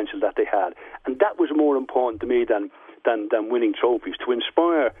potential that they had. And that was more important to me than winning trophies. To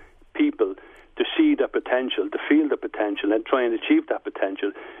inspire people to see their potential, to feel the potential and try and achieve that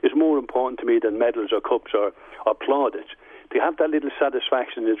potential is more important to me than medals or cups or plaudits. To have that little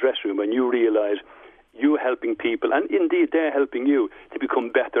satisfaction in the dressing room when you realise you're helping people, and indeed they're helping you to become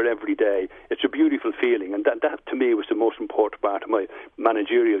better every day. It's a beautiful feeling, and that to me was the most important part of my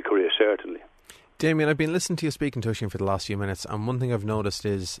managerial career, certainly. Damien, I've been listening to you speaking to Oisín for the last few minutes, and one thing I've noticed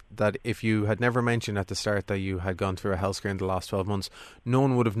is that if you had never mentioned at the start that you had gone through a health scare in the last 12 months, no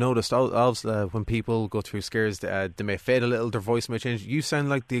one would have noticed. When people go through scares, they may fade a little, their voice may change. You sound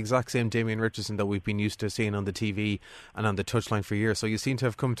like the exact same Damien Richardson that we've been used to seeing on the TV and on the touchline for years. So you seem to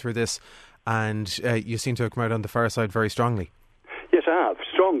have come through this, and you seem to have come out on the far side very strongly. Yes, I have.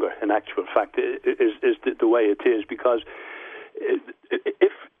 Stronger, in actual fact, is the way it is, because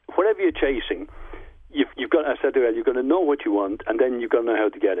if whatever you're chasing, you've got, as I said earlier, you've got to know what you want, and then you've got to know how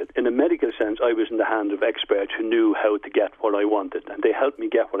to get it. In a medical sense, I was in the hands of experts who knew how to get what I wanted, and they helped me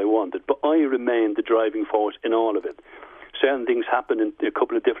get what I wanted. But I remained the driving force in all of it. Certain things happened in a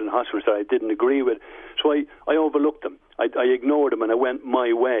couple of different hospitals that I didn't agree with, so I overlooked them. I ignored them, and I went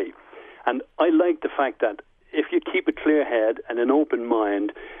my way. And I like the fact that if you keep a clear head and an open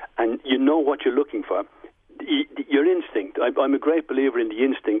mind, and you know what you're looking for, your instinct. I'm a great believer in the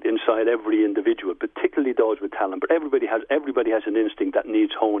instinct inside every individual, particularly those with talent. But everybody has an instinct that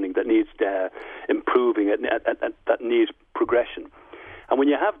needs honing, that needs improving, that needs progression. And when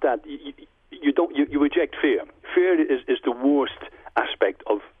you have that, you reject fear. Fear is the worst aspect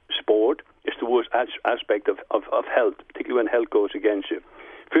of sport. It's the worst aspect of health, particularly when health goes against you.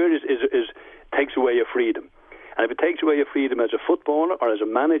 Fear takes away your freedom. And if it takes away your freedom as a footballer or as a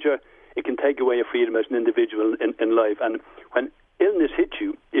manager, it can take away your freedom as an individual in life. And when illness hits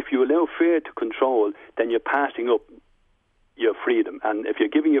you, if you allow fear to control, then you're passing up your freedom. And if you're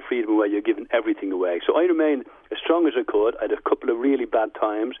giving your freedom away, you're giving everything away. So I remained as strong as I could. I had a couple of really bad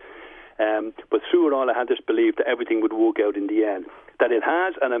times. But through it all, I had this belief that everything would work out in the end. That it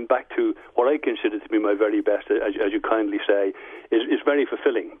has, and I'm back to what I consider to be my very best, as you kindly say, is very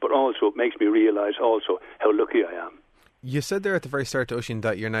fulfilling. But also it makes me realise also how lucky I am. You said there at the very start, Oisín,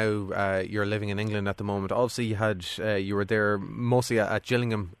 that you're now you're living in England at the moment. Obviously, you were there mostly at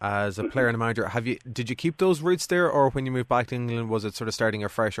Gillingham as a player and a manager. Did you keep those roots there, or when you moved back to England, was it sort of starting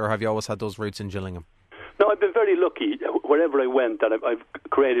afresh, or have you always had those roots in Gillingham? No, I've been very lucky. Wherever I went, that I've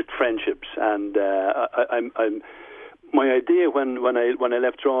created friendships, and I'm. My idea when I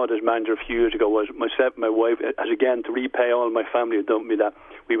left Drogheda as manager a few years ago was myself and my wife, as again to repay all my family who dumped me, that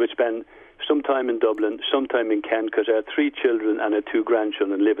we would spend some time in Dublin, some time in Kent, because I had 3 children and I had 2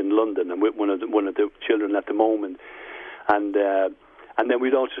 grandchildren live in London, and with one of the children at the moment, and then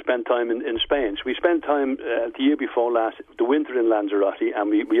we'd also spend time in Spain. So we spent time the year before last, the winter in Lanzarote,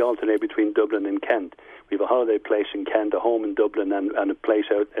 and we alternate between Dublin and Kent. We have a holiday place in Kent, a home in Dublin, and a place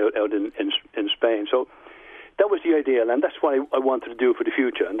out in Spain. So that was the ideal, and that's what I wanted to do for the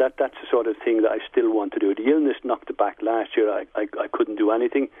future, and that's the sort of thing that I still want to do. The illness knocked it back last year. I couldn't do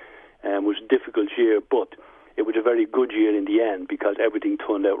anything. It was a difficult year, but it was a very good year in the end because everything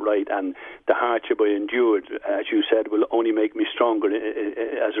turned out right, and the hardship I endured, as you said, will only make me stronger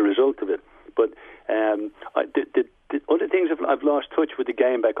as a result of it. But the other things, I've lost touch with the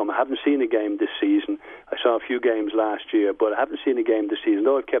game back home. I haven't seen a game this season. I saw a few games last year, but I haven't seen a game this season.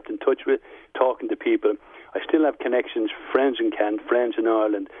 Though I've kept in touch with, talking to people, I still have connections, friends in Kent, friends in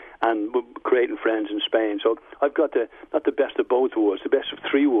Ireland, and creating friends in Spain. So I've got not the best of both worlds, the best of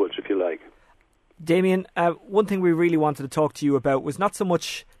 3 worlds, if you like. Damien, one thing we really wanted to talk to you about was not so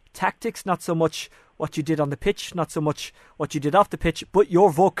much tactics, not so much what you did on the pitch, not so much what you did off the pitch, but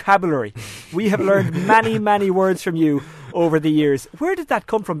your vocabulary. We have learned many, many words from you over the years. Where did that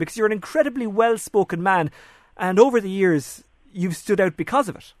come from? Because you're an incredibly well-spoken man, and over the years, you've stood out because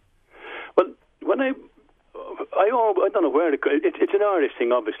of it. Well, I don't know where it's an Irish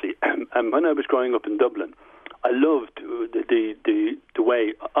thing, obviously. And when I was growing up in Dublin, I loved the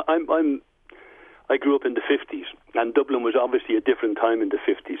way I grew up in the 50s, and Dublin was obviously a different time in the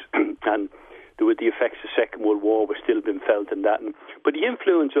 50s, and the effects of the Second World War were still being felt in that. But the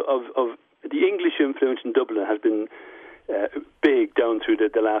influence of the English influence in Dublin has been big down through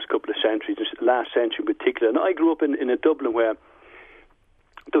the last couple of centuries, last century in particular. And I grew up in a Dublin where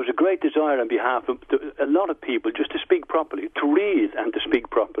there was a great desire on behalf of a lot of people just to speak properly, to read and to speak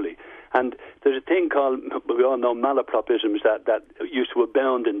properly. And there's a thing called, we all know, malapropisms that used to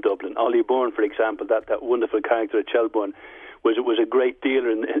abound in Dublin. Ollie Byrne, for example, that wonderful character at Shelbourne, was a great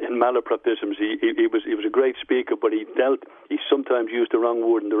dealer in malapropisms. He was a great speaker, but he sometimes used the wrong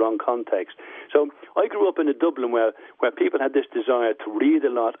word in the wrong context. So I grew up in a Dublin where people had this desire to read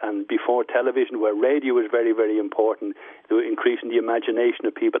a lot, and before television, where radio was very, very important, increasing the imagination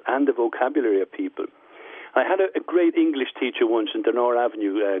of people and the vocabulary of people. I had a great English teacher once in Donore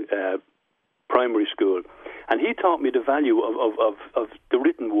Avenue primary school, and he taught me the value of the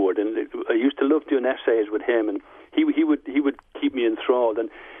written word, and I used to love doing essays with him, and he would keep me enthralled, and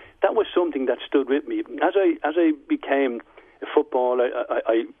that was something that stood with me. As I became a footballer,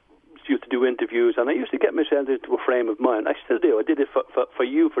 I used to do interviews, and I used to get myself into a frame of mind. I still do. I did it for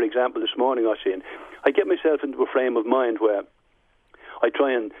you, for example, this morning, Oisin. I get myself into a frame of mind where I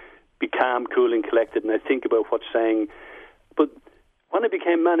try and be calm, cool and collected, and I think about what's saying. But when I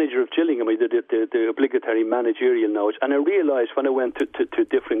became manager of Gillingham, I did the obligatory managerial notes, and I realised when I went to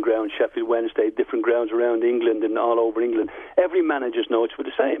different grounds, Sheffield Wednesday, different grounds around England and all over England, every manager's notes were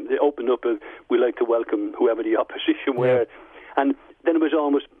the same. They opened up we like to welcome whoever the opposition were. And then it was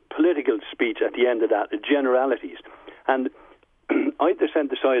almost political speech at the end of that, the generalities. And I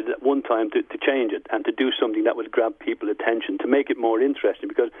decided at one time to change it and to do something that would grab people's attention, to make it more interesting.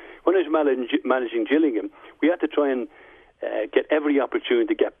 Because when I was managing Gillingham, we had to try and get every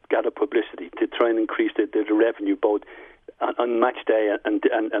opportunity to get a publicity, to try and increase the revenue both on match day and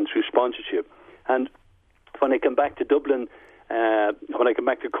through sponsorship. And when I came back to Dublin, when I came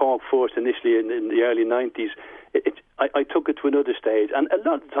back to Cork first initially in the early 90s, I took it to another stage. And a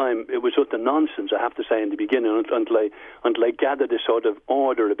lot of the time it was utter nonsense, I have to say, in the beginning, until I gathered a sort of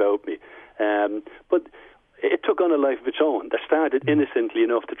order about me. But it took on a life of its own. That started innocently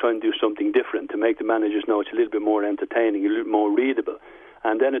enough to try and do something different, to make the managers know it's a little bit more entertaining, a little bit more readable.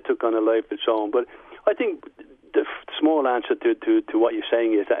 And then it took on a life of its own. But I think the small answer to what you're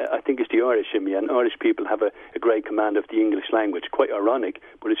saying is I think it's the Irish in me, and Irish people have a great command of the English language. Quite ironic,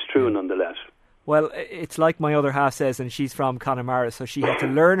 but it's true nonetheless. Well, it's like my other half says, and she's from Connemara, so she had to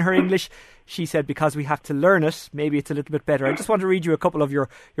learn her English. She said, because we have to learn it, maybe it's a little bit better. I just want to read you a couple of your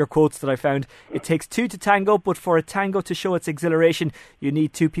quotes that I found. It takes two to tango, but for a tango to show its exhilaration, you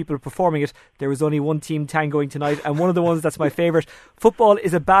need two people performing it. There was only one team tangoing tonight, and one of the ones that's my favourite. Football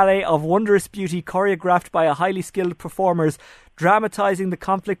is a ballet of wondrous beauty, choreographed by a highly skilled performers, dramatising the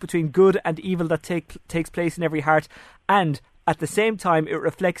conflict between good and evil that takes place in every heart, and at the same time, it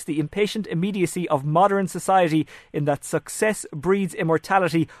reflects the impatient immediacy of modern society in that success breeds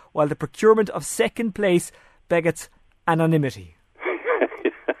immortality, while the procurement of second place begets anonymity.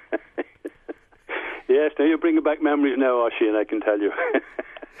 Yes, now you're bringing back memories now, Oisin, I can tell you. Can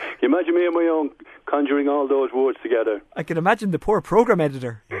you imagine me on my own conjuring all those words together? I can imagine the poor programme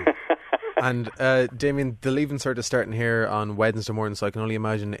editor. And Damien, the Leaving Cert is starting here on Wednesday morning, so I can only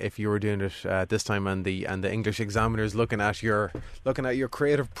imagine if you were doing it this time, and the English examiners looking at your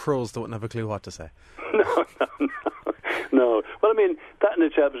creative prose, they wouldn't have a clue what to say. No. Well, I mean, that in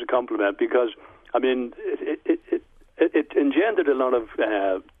itself is a compliment, because I mean it engendered a lot of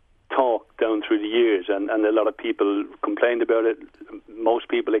talk down through the years, and a lot of people complained about it. Most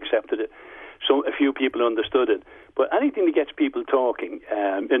people accepted it. A few people understood it. But anything that gets people talking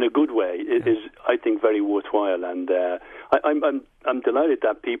in a good way is, I think, very worthwhile. And I'm delighted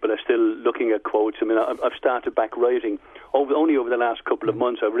that people are still looking at quotes. I mean, I've started back writing only over the last couple of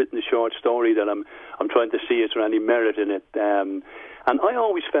months. I've written a short story that I'm trying to see is there any merit in it. And I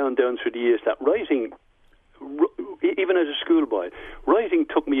always found down through the years that writing, even as a schoolboy, writing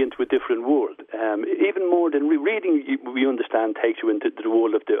took me into a different world. Even more than reading, we understand, takes you into the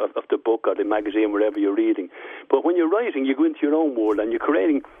world of the book or the magazine, wherever you're reading. But when you're writing, you go into your own world, and you're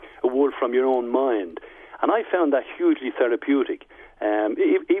creating a world from your own mind. And I found that hugely therapeutic.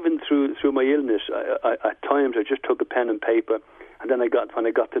 Even through my illness, at times I just took a pen and paper, and then when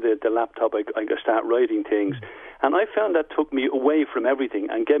I got to the laptop, I start writing things. And I found that took me away from everything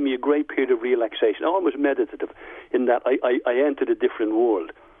and gave me a great period of relaxation, almost meditative, in that I entered a different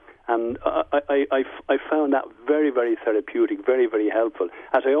world. And I found that very, very therapeutic, very, very helpful,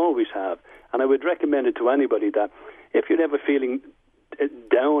 as I always have. And I would recommend it to anybody that if you're ever feeling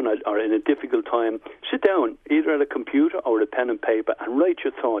down or in a difficult time, sit down either at a computer or a pen and paper and write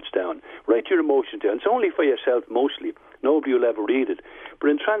your thoughts down, write your emotions down. It's only for yourself mostly. Nobody will ever read it.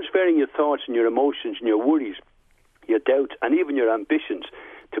 But in transferring your thoughts and your emotions and your worries, your doubts and even your ambitions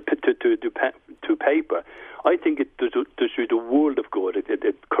to paper, I think it does you the world of good.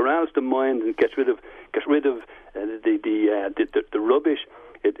 It corrals the mind and gets rid of the rubbish.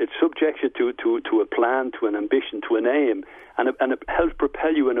 It subjects you to a plan, to an ambition, to an aim, and it helps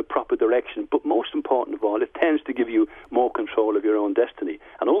propel you in a proper direction. But most important of all, it tends to give you more control of your own destiny.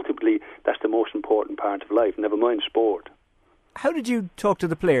 And ultimately, that's the most important part of life, never mind sport. How did you talk to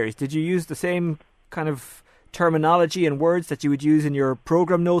the players? Did you use the same kind of terminology and words that you would use in your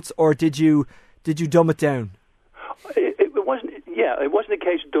programme notes, or did you dumb it down? It wasn't. Yeah, it wasn't a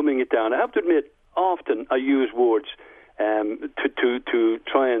case of dumbing it down. I have to admit, often I use words to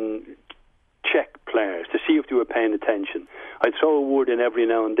try and check players to see if they were paying attention. I'd throw a word in every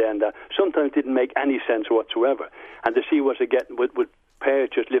now and then that sometimes didn't make any sense whatsoever, and to see what I get would players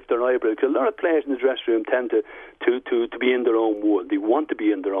just lift their eyebrows. Because a lot of players in the dressing room tend to be in their own world. They want to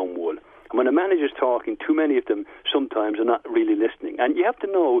be in their own world. And when a manager's talking, too many of them sometimes are not really listening. And you have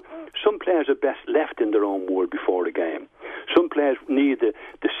to know, some players are best left in their own world before a game. Some players need the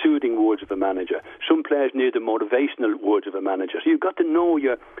soothing words of a manager. Some players need the motivational words of a manager. So you've got to know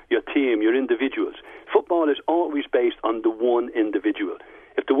your team, your individuals. Football is always based on the one individual.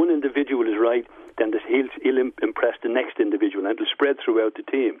 If the one individual is right, then he'll impress the next individual, and it'll spread throughout the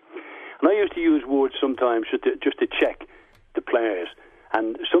team. And I used to use words sometimes just to check the players.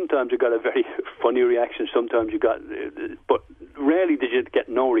 And sometimes you got a very funny reaction, sometimes you got, but rarely did you get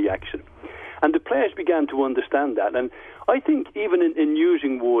no reaction. And the players began to understand that. And I think even in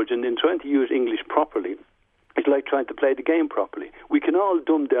using words and in trying to use English properly, it's like trying to play the game properly. We can all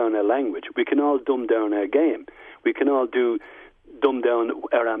dumb down our language. We can all dumb down our game. We can all dumb down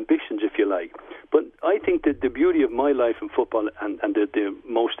our ambitions, if you like. But I think that the beauty of my life in football and the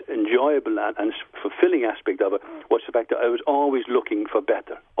most enjoyable and fulfilling aspect of it was the fact that I was always looking for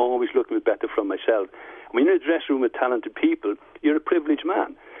better, always looking for better from myself. And when you're in a dressing room with talented people, you're a privileged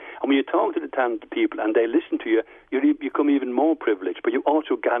man. And when you talk to the talented people and they listen to you, you become even more privileged. But you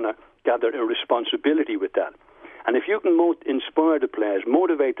also gather a responsibility with that. And if you can inspire the players,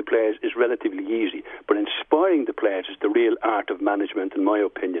 motivate the players is relatively easy. But inspiring the players is the real art of management, in my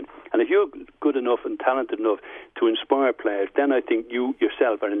opinion. And if you're good enough and talented enough to inspire players, then I think you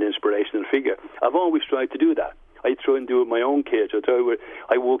yourself are an inspirational figure. I've always tried to do that. I try and do it with my own kids.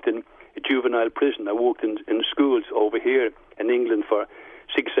 I worked in a juvenile prison. I worked in schools over here in England for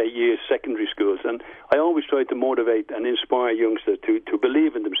 6-8 years, secondary schools, and I always try to motivate and inspire youngsters to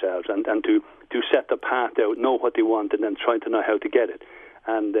believe in themselves and to set the path out, know what they want, and then try to know how to get it.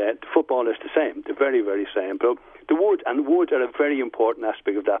 And football is the same, the very, very same. But the words are a very important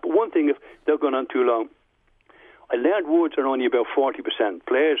aspect of that. But one thing, if they're going on too long, I learned words are only about 40%.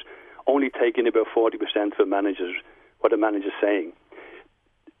 Players only take in about 40% of what a manager's saying.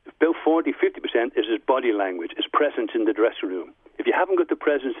 About 40-50% is his body language, his presence in the dressing room. If you haven't got the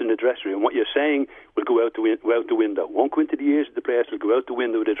presence in the dressing room, what you're saying will go out the window. Won't go into the ears of the players, will go out the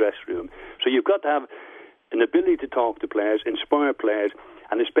window of the dressing room. So you've got to have an ability to talk to players, inspire players,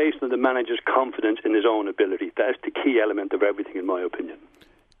 and it's based on the manager's confidence in his own ability. That is the key element of everything, in my opinion.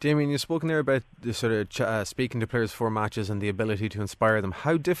 Damien, you've spoken there about the sort of speaking to players for matches and the ability to inspire them.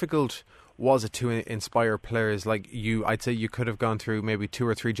 How difficult was it to inspire players like you? I'd say you could have gone through maybe 2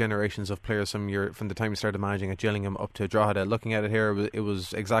 or 3 generations of players from the time you started managing at Gillingham up to Drogheda. Looking at it here, it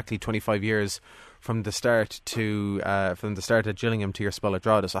was exactly 25 years from the start at Gillingham to your spell at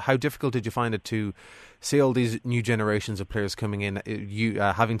Drogheda. So how difficult did you find it to see all these new generations of players coming in, you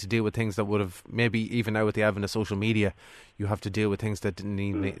having to deal with things that would have, maybe even now with the advent of social media, you have to deal with things that didn't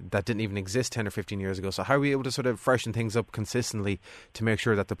even exist 10 or 15 years ago. So how were you able to sort of freshen things up consistently to make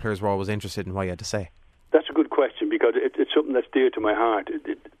sure that the players were always interested in what you had to say? That's a good question, because it's something that's dear to my heart.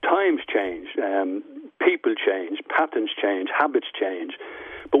 Times change, people change, patterns change, habits change,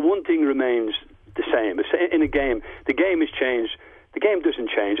 but one thing remains the same. In a game, the game has changed. The game doesn't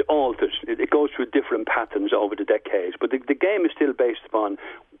change, it alters. It goes through different patterns over the decades, but the game is still based upon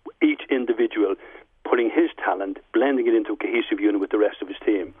each individual putting his talent, blending it into a cohesive unit with the rest of his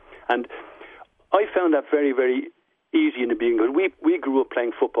team. And I found that very, very easy in the beginning. We grew up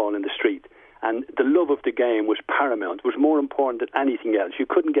playing football in the street, and the love of the game was paramount. It was more important than anything else. You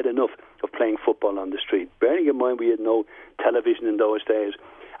couldn't get enough of playing football on the street. Bearing in mind we had no television in those days,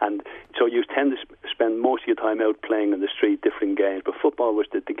 and so you tend to spend most of your time out playing on the street, different games. But football was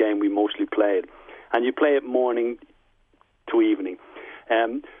the game we mostly played. And you play it morning to evening.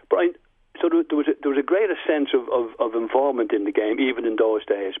 So there was a greater sense of involvement in the game, even in those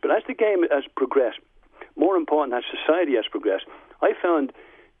days. But as the game has progressed, more important, as society has progressed, I found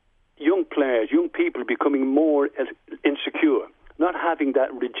young players, young people becoming more insecure, not having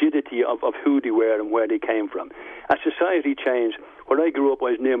that rigidity of who they were and where they came from. As society changed, where I grew up,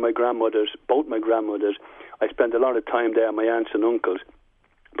 I was near my grandmothers, both my grandmothers. I spent a lot of time there, my aunts and uncles.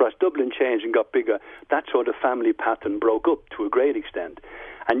 But as Dublin changed and got bigger, that sort of family pattern broke up to a great extent.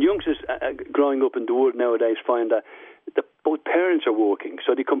 And youngsters growing up in the world nowadays find that both parents are working,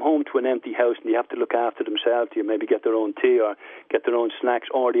 so they come home to an empty house and they have to look after themselves. They maybe get their own tea or get their own snacks,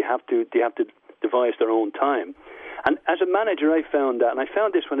 or they have to devise their own time. And as a manager, I found that, and I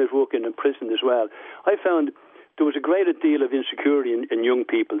found this when I was working in prison as well, I found there was a greater deal of insecurity in young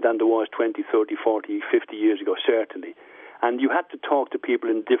people than there was 20, 30, 40, 50 years ago, certainly. And you had to talk to people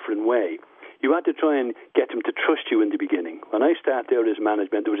in a different way. You had to try and get them to trust you in the beginning. When I started out as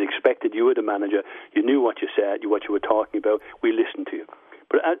management, it was expected you were the manager, you knew what you said, what you were talking about, we listened to you.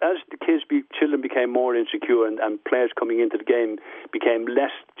 But as the children became more insecure and players coming into the game became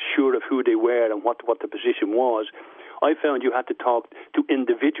less sure of who they were and what the position was, I found you had to talk to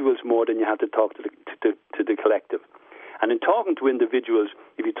individuals more than you had to talk to the collective. And in talking to individuals,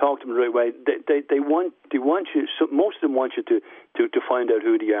 if you talk to them the right way, they want you. Most of them want you to find out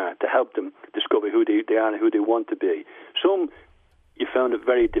who they are, to help them discover who they are and who they want to be. Some you found it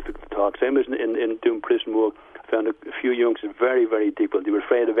very difficult to talk. Same as in doing prison work, I found a few youngsters very, very difficult. They were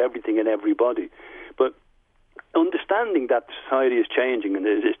afraid of everything and everybody. But understanding that society is changing and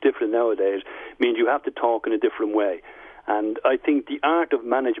it's different nowadays means you have to talk in a different way. And I think the art of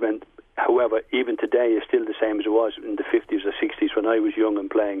management, however, even today is still the same as it was in the 50s or 60s when I was young and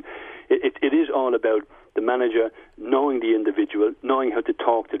playing. It is all about the manager knowing the individual, knowing how to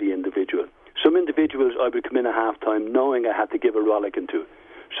talk to the individual. Some individuals I would come in at half-time knowing I had to give a rollicking to.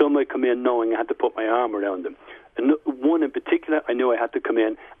 Some might come in knowing I had to put my arm around them. And one in particular, I knew I had to come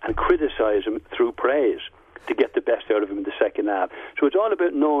in and criticise him through praise to get the best out of him in the second half. So it's all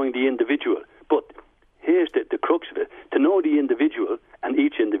about knowing the individual. But here's the crux of it. To know the individual and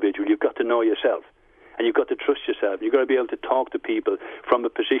each individual, you've got to know yourself. And you've got to trust yourself. You've got to be able to talk to people from a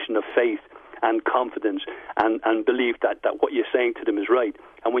position of faith and confidence and believe that what you're saying to them is right.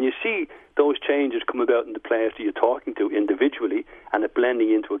 And when you see those changes come about in the players that you're talking to individually and it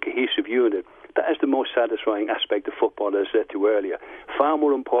blending into a cohesive unit, that is the most satisfying aspect of football, as I said to you earlier. Far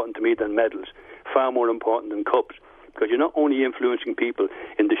more important to me than medals, far more important than cups, because you're not only influencing people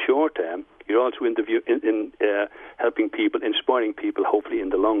in the short term, you're also helping people, inspiring people, hopefully in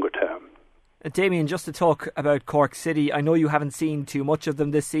the longer term. Damien, just to talk about Cork City, I know you haven't seen too much of them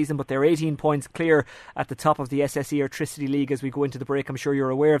this season, but they're 18 points clear at the top of the SSE Airtricity League as we go into the break. I'm sure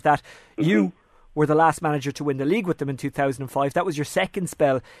you're aware of that. Mm-hmm. You were the last manager to win the league with them in 2005. That was your second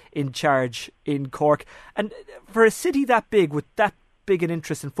spell in charge in Cork. And for a city that big, with that big an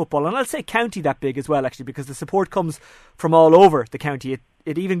interest in football, and I'll say county that big as well, actually, because the support comes from all over the county.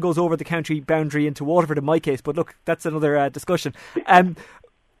 It even goes over the county boundary into Waterford in my case, but look, that's another discussion.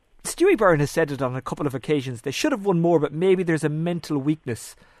 Stewie Byrne has said it on a couple of occasions. They should have won more, but maybe there's a mental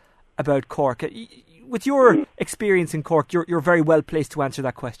weakness about Cork. With your experience in Cork, you're very well placed to answer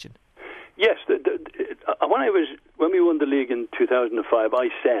that question. Yes, when we won the league in 2005, I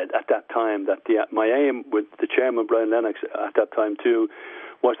said at that time that my aim with the chairman Brian Lennox at that time too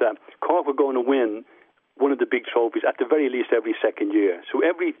was that Cork were going to win one of the big trophies at the very least every second year. So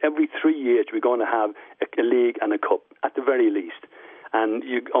every 3 years we're going to have a league and a cup at the very least. And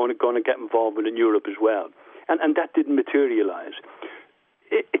you're going to get involved in Europe as well. And that didn't materialise.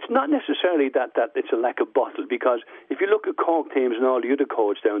 It's not necessarily that it's a lack of bottle, because if you look at Cork teams and all the other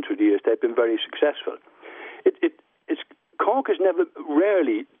codes down through the years, they've been very successful. Cork has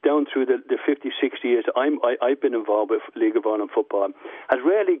rarely, down through the 50, 60 years I've been involved with League of Ireland football, has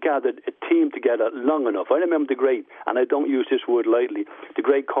rarely gathered a team together long enough. I remember the great, and I don't use this word lightly, the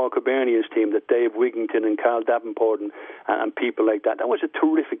great Cork Hibernians team that Dave Wigington and Carl Davenport and people like that. That was a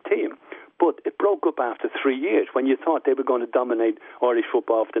terrific team. But it broke up after 3 years when you thought they were going to dominate Irish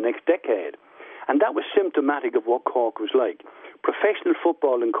football for the next decade. And that was symptomatic of what Cork was like. Professional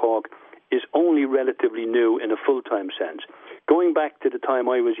football in Cork is only relatively new in a full-time sense. Going back to the time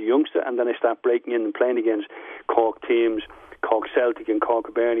I was a youngster and then I started breaking in and playing against Cork teams, Cork Celtic and Cork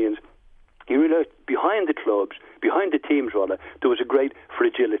Hibernians, you realise behind the clubs, behind the teams rather, there was a great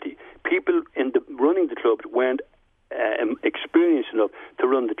fragility. People running the clubs weren't experienced enough to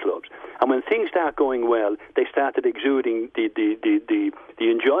run the clubs. And when things start going well, they started exuding the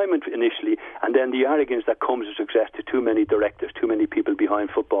enjoyment initially, and then the arrogance that comes with success to too many directors, too many people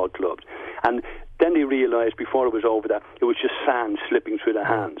behind football clubs. And then they realised before it was over that it was just sand slipping through their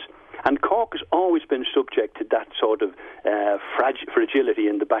hands. And Cork has always been subject to that sort of fragility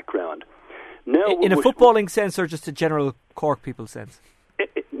in the background. Now, in a footballing sense, or just a general Cork people sense?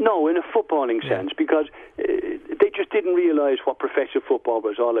 No, in a footballing sense, because they just didn't realise what professional football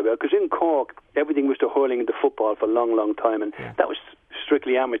was all about. Because in Cork, everything was to hurling into football for a long, long time, and that was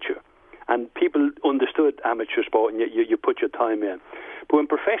strictly amateur. And people understood amateur sport, and you put your time in. But when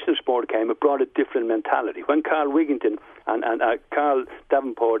professional sport came, it brought a different mentality. When Carl Wigington and Carl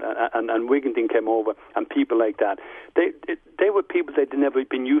Davenport and Wigington came over, and people like that, they were people they'd never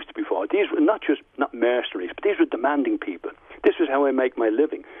been used to before. These were not mercenaries, but these were demanding people. This is how I make my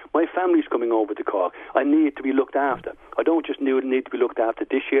living. My family's coming over to Cork. I need to be looked after. I don't just need to be looked after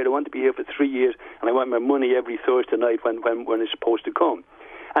this year. I want to be here for 3 years, and I want my money every Thursday night when it's supposed to come.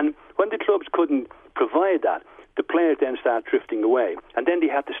 And when the clubs couldn't provide that, the players then start drifting away, and then they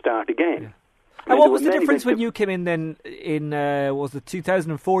had to start again. Yeah. And what was the difference when you came in then in, was it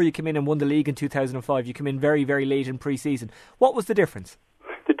 2004 you came in and won the league in 2005? You came in very, very late in pre-season. What was the difference?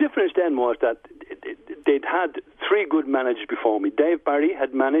 The difference then was that they'd had three good managers before me. Dave Barry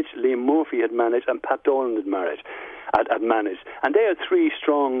had managed, Liam Murphy had managed, and Pat Dolan had managed. And they are three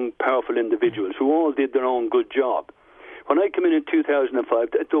strong, powerful individuals who all did their own good job. When I came in 2005,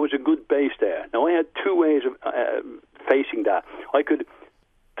 there was a good base there. Now, I had two ways of facing that. I could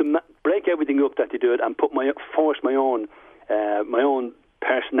break everything up that they did and force my own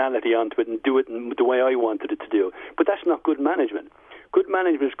personality onto it and do it in the way I wanted it to do. But that's not good management. Good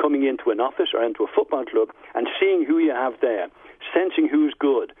management is coming into an office or into a football club and seeing who you have there, sensing who's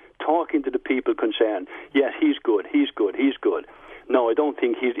good, talking to the people concerned. Yes, he's good. No, I don't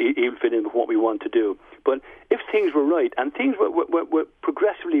think he'll fit in with what we want to do. But if things were right, and things were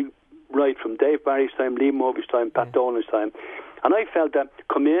progressively right from Dave Barry's time, Liam Murphy's time, Pat Dolan's time, and I felt that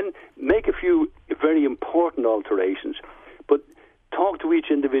come in, make a few very important alterations, but talk to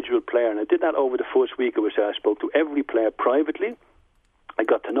each individual player. And I did that over the first week or so. I spoke to every player privately. I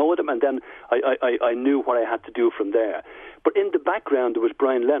got to know them, and then I knew what I had to do from there. But in the background, there was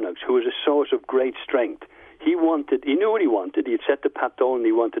Brian Lennox, who was a source of great strength. He knew what he wanted. He had said to Pat Dolan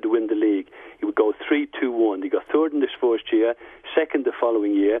he wanted to win the league. He would go 3-2-1. He got third in his first year, second the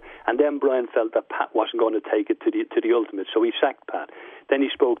following year, and then Brian felt that Pat wasn't going to take it to the ultimate, so he sacked Pat. Then he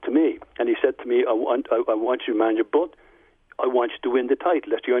spoke to me, and he said to me, I want you to manager, but I want you to win the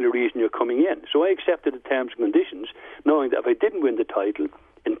title. That's the only reason you're coming in. So I accepted the terms and conditions, knowing that if I didn't win the title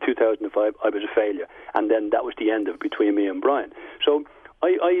in 2005, I was a failure. And then that was the end of it between me and Brian. So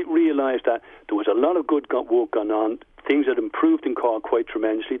I realised that there was a lot of good work going on. Things had improved in Cork quite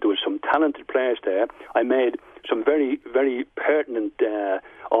tremendously. There was some talented players there. I made some very, very pertinent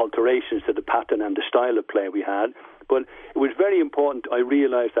alterations to the pattern and the style of play we had. But it was very important. I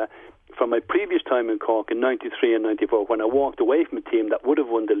realised that from my previous time in Cork in 93 and 94, when I walked away from a team that would have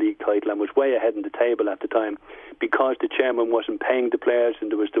won the league title and was way ahead in the table at the time, because the chairman wasn't paying the players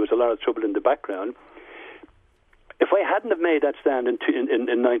and there was a lot of trouble in the background. If I hadn't have made that stand in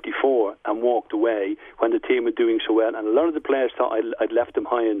 94 and walked away when the team were doing so well, and a lot of the players thought I'd left them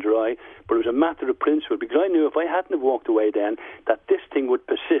high and dry, but it was a matter of principle, because I knew if I hadn't have walked away then, that this thing would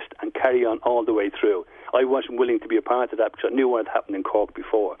persist and carry on all the way through. I wasn't willing to be a part of that because I knew what had happened in Cork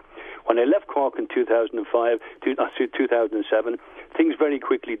before. When I left Cork in 2007, things very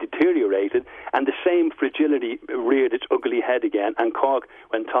quickly deteriorated, and the same fragility reared its ugly head again. And Cork,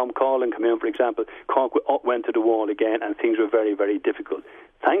 when Tom Collin came in, for example, Cork went to the wall again, and things were very, very difficult.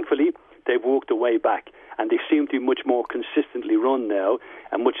 Thankfully, they've worked their way back, and they seem to be much more consistently run now,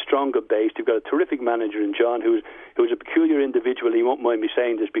 and much stronger based. You've got a terrific manager in John, who's a peculiar individual. He won't mind me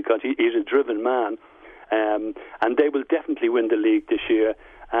saying this because he's a driven man, and they will definitely win the league this year.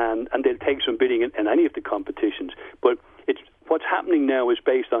 And they'll take some bidding in any of the competitions. But what's happening now is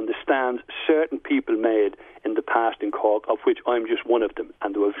based on the stands certain people made in the past in Cork, of which I'm just one of them.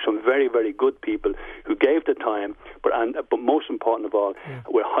 And there were some very, very good people who gave the time, but most important of all,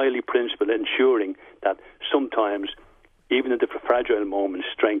 were highly principled, ensuring that sometimes, even in the fragile moments,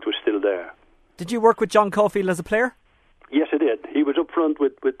 strength was still there. Did you work with John Caulfield as a player? Yes, I did. He was up front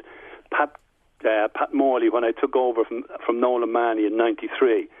with Pat Morley when I took over from Nolan Manny in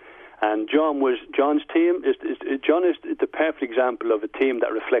 '93, and John's team is the perfect example of a team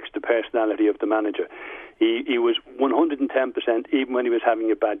that reflects the personality of the manager. He was 110% even when he was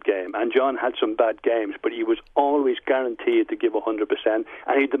having a bad game, and John had some bad games, but he was always guaranteed to give 100%,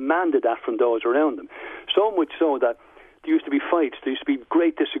 and he demanded that from those around him. So much so that there used to be fights, there used to be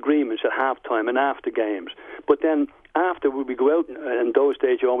great disagreements at half-time and after games, but then after we go out, in those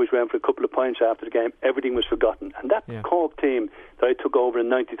days you always went for a couple of pints after the game, everything was forgotten. And that Cork team that I took over in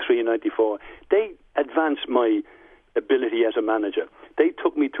 93 and 94, they advanced my ability as a manager. They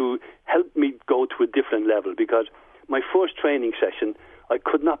took me to help me go to a different level, because my first training session, I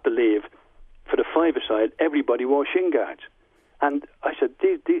could not believe, for the five-a-side, everybody wore shin guards. And I said,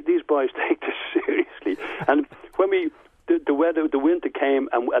 these boys take this seriously. And when the winter came,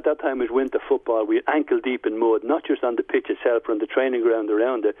 and at that time it was winter football, we were ankle deep in mud, not just on the pitch itself, but on the training ground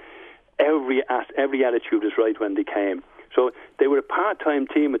around it. Every attitude was right when they came. So they were a part-time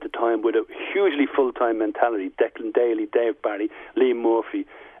team at the time with a hugely full-time mentality. Declan Daly, Dave Barry, Liam Murphy,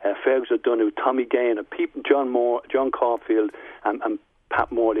 Fergus O'Donoghue, Tommy Gain, John Caulfield and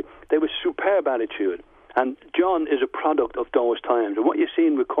Pat Morley. They were superb attitude. And John is a product of those times. And what you're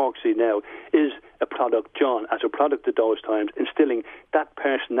seeing with Cork City now is a product, John, as a product of those times, instilling that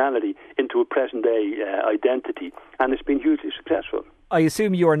personality into a present-day identity. And it's been hugely successful. I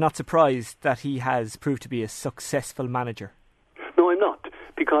assume you are not surprised that he has proved to be a successful manager. No, I'm not.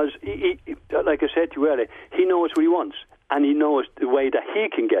 Because, he, like I said to you earlier, he knows what he wants. And he knows the way that he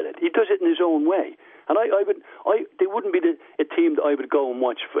can get it. He does it in his own way. And they wouldn't be a team that I would go and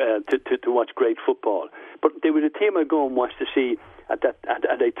watch to watch great football, but they were the team I'd go and watch to see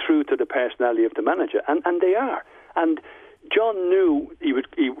are they true to the personality of the manager, and they are. And John knew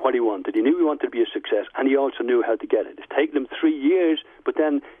what he wanted. He knew he wanted to be a success, and he also knew how to get it. It's taken him 3 years, but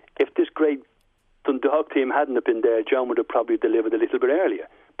then if this great Dundalk team hadn't have been there, John would have probably delivered a little bit earlier.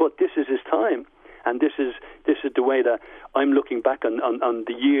 But this is his time, and this is the way that I'm looking back on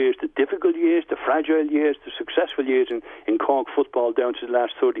the years, the difficult years, the fragile years, the successful years in Cork football down to the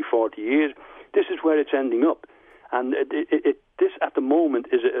last 30, 40 years. This is where it's ending up. And this at the moment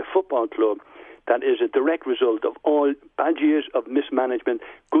is a football club that is a direct result of all bad years of mismanagement,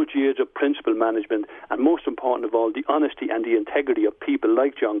 good years of principal management, and most important of all, the honesty and the integrity of people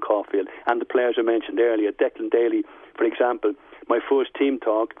like John Caulfield and the players I mentioned earlier. Declan Daly, for example, my first team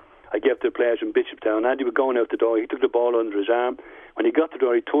talk I gave to the players in Bishopstown. Andy was going out the door, he took the ball under his arm. When he got to the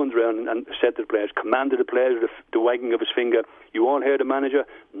door, he turned around and said to the players, commanded the players with the wagging of his finger, you all hear the manager,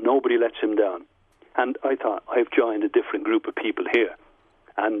 nobody lets him down. And I thought, I've joined a different group of people here.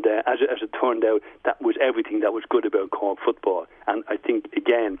 And as it turned out, that was everything that was good about Cork football. And I think,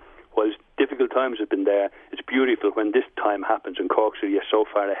 again, whilst difficult times have been there, it's beautiful when this time happens and Cork City is so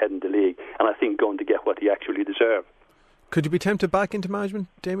far ahead in the league, and I think going to get what they actually deserve. Could you be tempted back into management,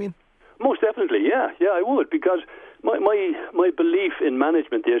 Damien? Most definitely, yeah, I would, because my belief in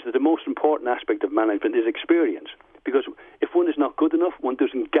management is that the most important aspect of management is experience. Because if one is not good enough, one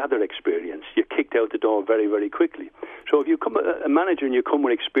doesn't gather experience. You're kicked out the door very, very quickly. So if you come a manager and you come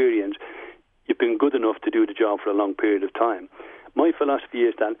with experience, you've been good enough to do the job for a long period of time. My philosophy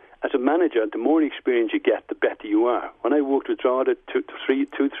is that as a manager, the more experience you get, the better you are. When I worked with Drogheda 3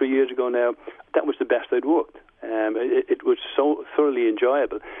 years ago now, that was the best I'd worked. It was so thoroughly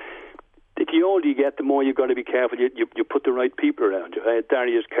enjoyable. The older you get, the more you've got to be careful. You put the right people around you. I had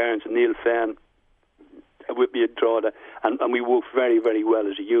Darius Kearns and Neil Fenn with me at Drogheda, and we worked very, very well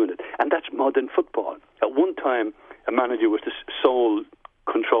as a unit. And that's modern football. At one time, a manager was the sole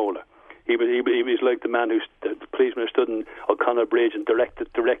controller. He was like the man the policeman who stood in O'Connell Bridge and directed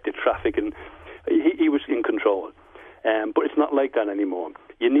traffic, and he was in control. But it's not like that anymore.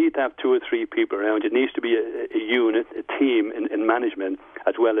 You need to have 2 or 3 people around. It needs to be a unit, a team in management,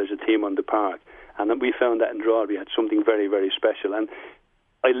 as well as a team on the park. And we found that in Drogheda we had something very, very special. And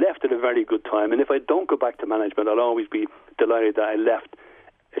I left at a very good time. And if I don't go back to management, I'll always be delighted that I left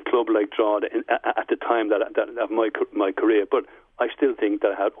a club like Drogheda at the time of my career. But I still think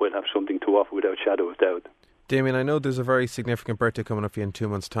that I will have something to offer without shadow of doubt. Damien, I know there's a very significant birthday coming up for you in 2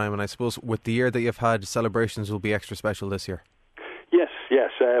 months' time, and I suppose with the year that you've had, celebrations will be extra special this year. Yes.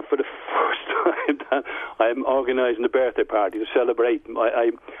 For the first time, I'm organising a birthday party to celebrate.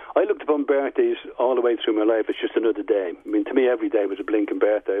 I looked upon birthdays all the way through my life as just another day. I mean, to me, every day was a blinking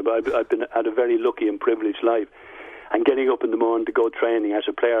birthday. But I've had a very lucky and privileged life, and getting up in the morning to go training as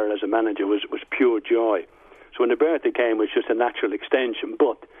a player and as a manager was pure joy. So when the birthday came, it was just a natural extension.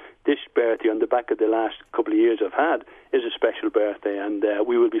 But this birthday, on the back of the last couple of years I've had, is a special birthday, and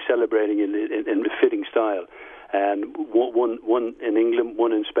we will be celebrating in a fitting style. And one in England,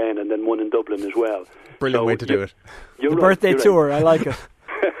 one in Spain, and then one in Dublin as well. Brilliant way to do it. The right, birthday tour, right. I like it.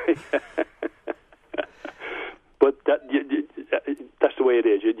 But that's the way it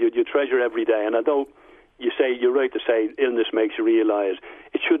is. You treasure every day, and although you're right to say illness makes you realise,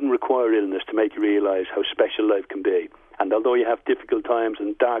 it shouldn't require illness to make you realise how special life can be. And although you have difficult times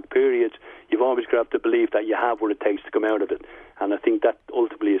and dark periods, you've always got to believe that you have what it takes to come out of it. And I think that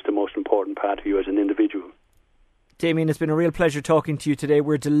ultimately is the most important part of you as an individual. Damien, it's been a real pleasure talking to you today.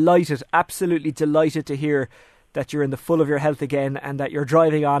 We're delighted, absolutely delighted to hear that you're in the full of your health again and that you're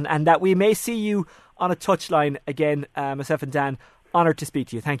driving on, and that we may see you on a touchline again. Myself and Dan, honoured to speak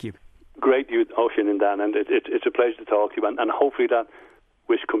to you. Thank you. Great, you, Oisin and Dan, and it's a pleasure to talk to you, and hopefully that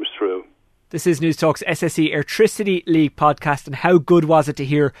wish comes true. This is News Talk's SSE Airtricity League podcast, and how good was it to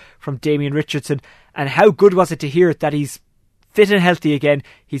hear from Damien Richardson, and how good was it to hear that he's fit and healthy again.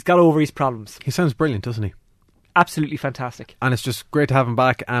 He's got over his problems. He sounds brilliant, doesn't he? Absolutely fantastic. And it's just great to have him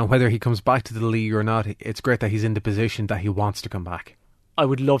back, and whether he comes back to the league or not, it's great that he's in the position that he wants to come back. I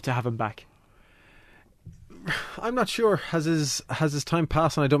would love to have him back. I'm not sure. Has his time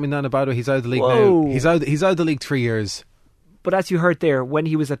passed? And I don't mean that about it. He's out of the league now. He's out of the league 3 years. But as you heard there, when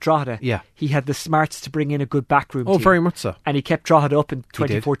he was at Drogheda, he had the smarts to bring in a good backroom team. Oh, very much so. And he kept Drogheda up in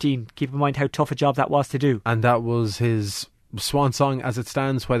 2014. Keep in mind how tough a job that was to do. And that was his swan song as it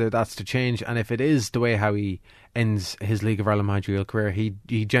stands, whether that's to change. And if it is the way how he ends his League of Ireland managerial career, he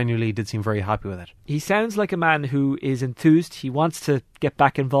genuinely did seem very happy with it. He sounds like a man who is enthused. He wants to get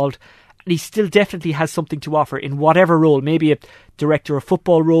back involved. And he still definitely has something to offer in whatever role. Maybe a director of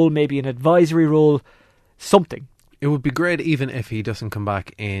football role, maybe an advisory role. something. It would be great even if he doesn't come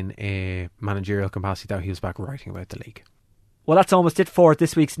back in a managerial capacity, that he was back writing about the league. Well, that's almost it for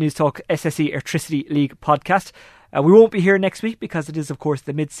this week's News Talk SSE Airtricity League podcast. We won't be here next week because it is, of course,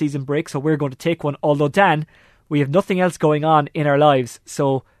 the mid-season break, so we're going to take one. Although, Dan, we have nothing else going on in our lives,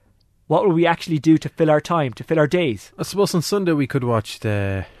 so what will we actually do to fill our time, to fill our days? I suppose on Sunday we could watch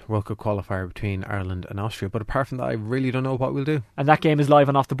the World Cup qualifier between Ireland and Austria, but apart from that I really don't know what we'll do. And that game is live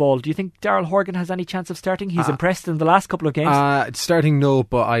on Off the Ball. Do you think Daryl Horgan has any chance of starting? He's impressed in the last couple of games. Starting, no,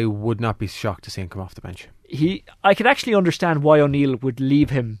 but I would not be shocked to see him come off the bench. I could actually understand why O'Neill would leave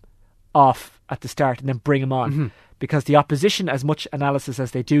him off at the start and then bring him on, because the opposition, as much analysis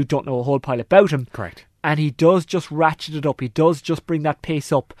as they do, don't know a whole pile about him. Correct. And he does just ratchet it up. He does just bring that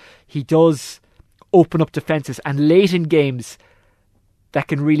pace up. He does open up defences, and late in games that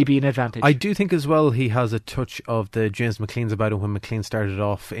can really be an advantage. I do think as well he has a touch of the James McLean's about him when McLean started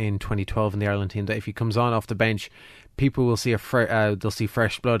off in 2012 in the Ireland team, that if he comes on off the bench, people will see they'll see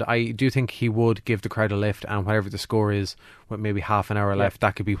fresh blood. I do think he would give the crowd a lift, and whatever the score is with maybe half an hour left,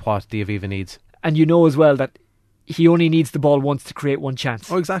 that could be what the Aviva needs. And you know as well that he only needs the ball once to create one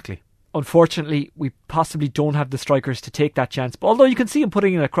chance. Oh, exactly. Unfortunately, we possibly don't have the strikers to take that chance. But although you can see him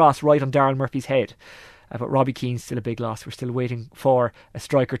putting it across right on Darren Murphy's head. But Robbie Keane's still a big loss. We're still waiting for a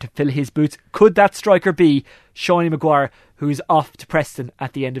striker to fill his boots. Could that striker be Seanie Maguire, who is off to Preston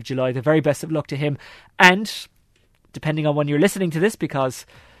at the end of July? The very best of luck to him. And depending on when you're listening to this, because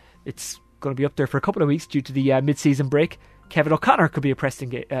it's going to be up there for a couple of weeks due to the mid-season break, Kevin O'Connor could be a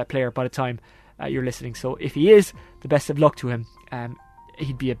Preston player by the time you're listening. So if he is, the best of luck to him.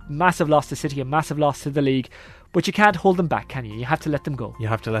 He'd be a massive loss to City, a massive loss to the league, but you can't hold them back, can you? You have to let them go. You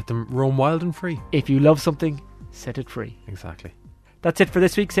have to let them roam wild and free. If you love something, set it free. Exactly. That's it for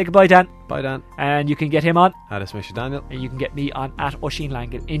this week. Say goodbye, Dan. Bye, Dan. And you can get him on @Daniel. And you can get me on @Oisin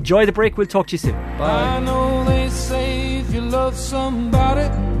Langan. Enjoy the break. We'll talk to you soon. Bye. I know they say if you love somebody,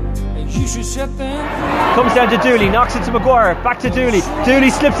 you should set them. Comes down to Dooley, knocks it to Maguire, back to Dooley.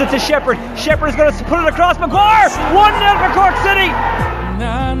 Dooley slips it to Shepherd. Shepherd is going to put it across Maguire. 1-0 for Cork City.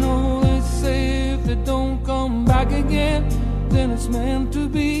 I know they say if they don't come back again, then it's meant to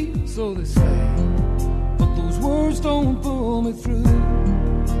be, so they say. But those words don't pull me through,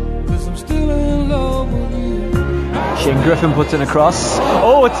 'cause I'm still in love with you. Shane Griffin puts it across.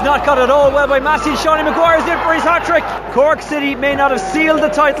 Oh, it's not got it all well by Massey. Seanie Maguire's in for his hat-trick. Cork City may not have sealed the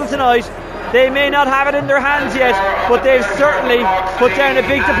title tonight. They may not have it in their hands yet, but they've certainly put down a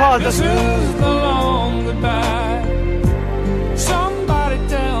big deposit. This is the long goodbye.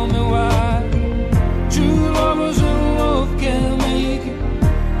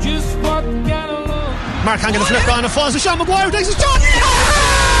 Mark Hankin the flip on, it falls to Sean Maguire, takes a shot.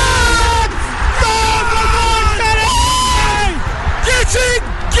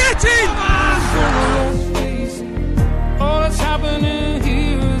 Get in! All that's happening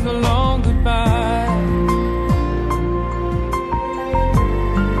here is a long goodbye.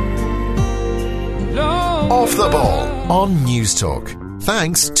 Off the Ball on News Talk.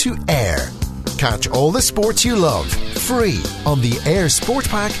 Thanks to Ayr. Catch all the sports you love free on the Ayr Sport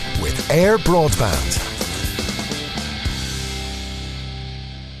Pack with Ayr Broadband.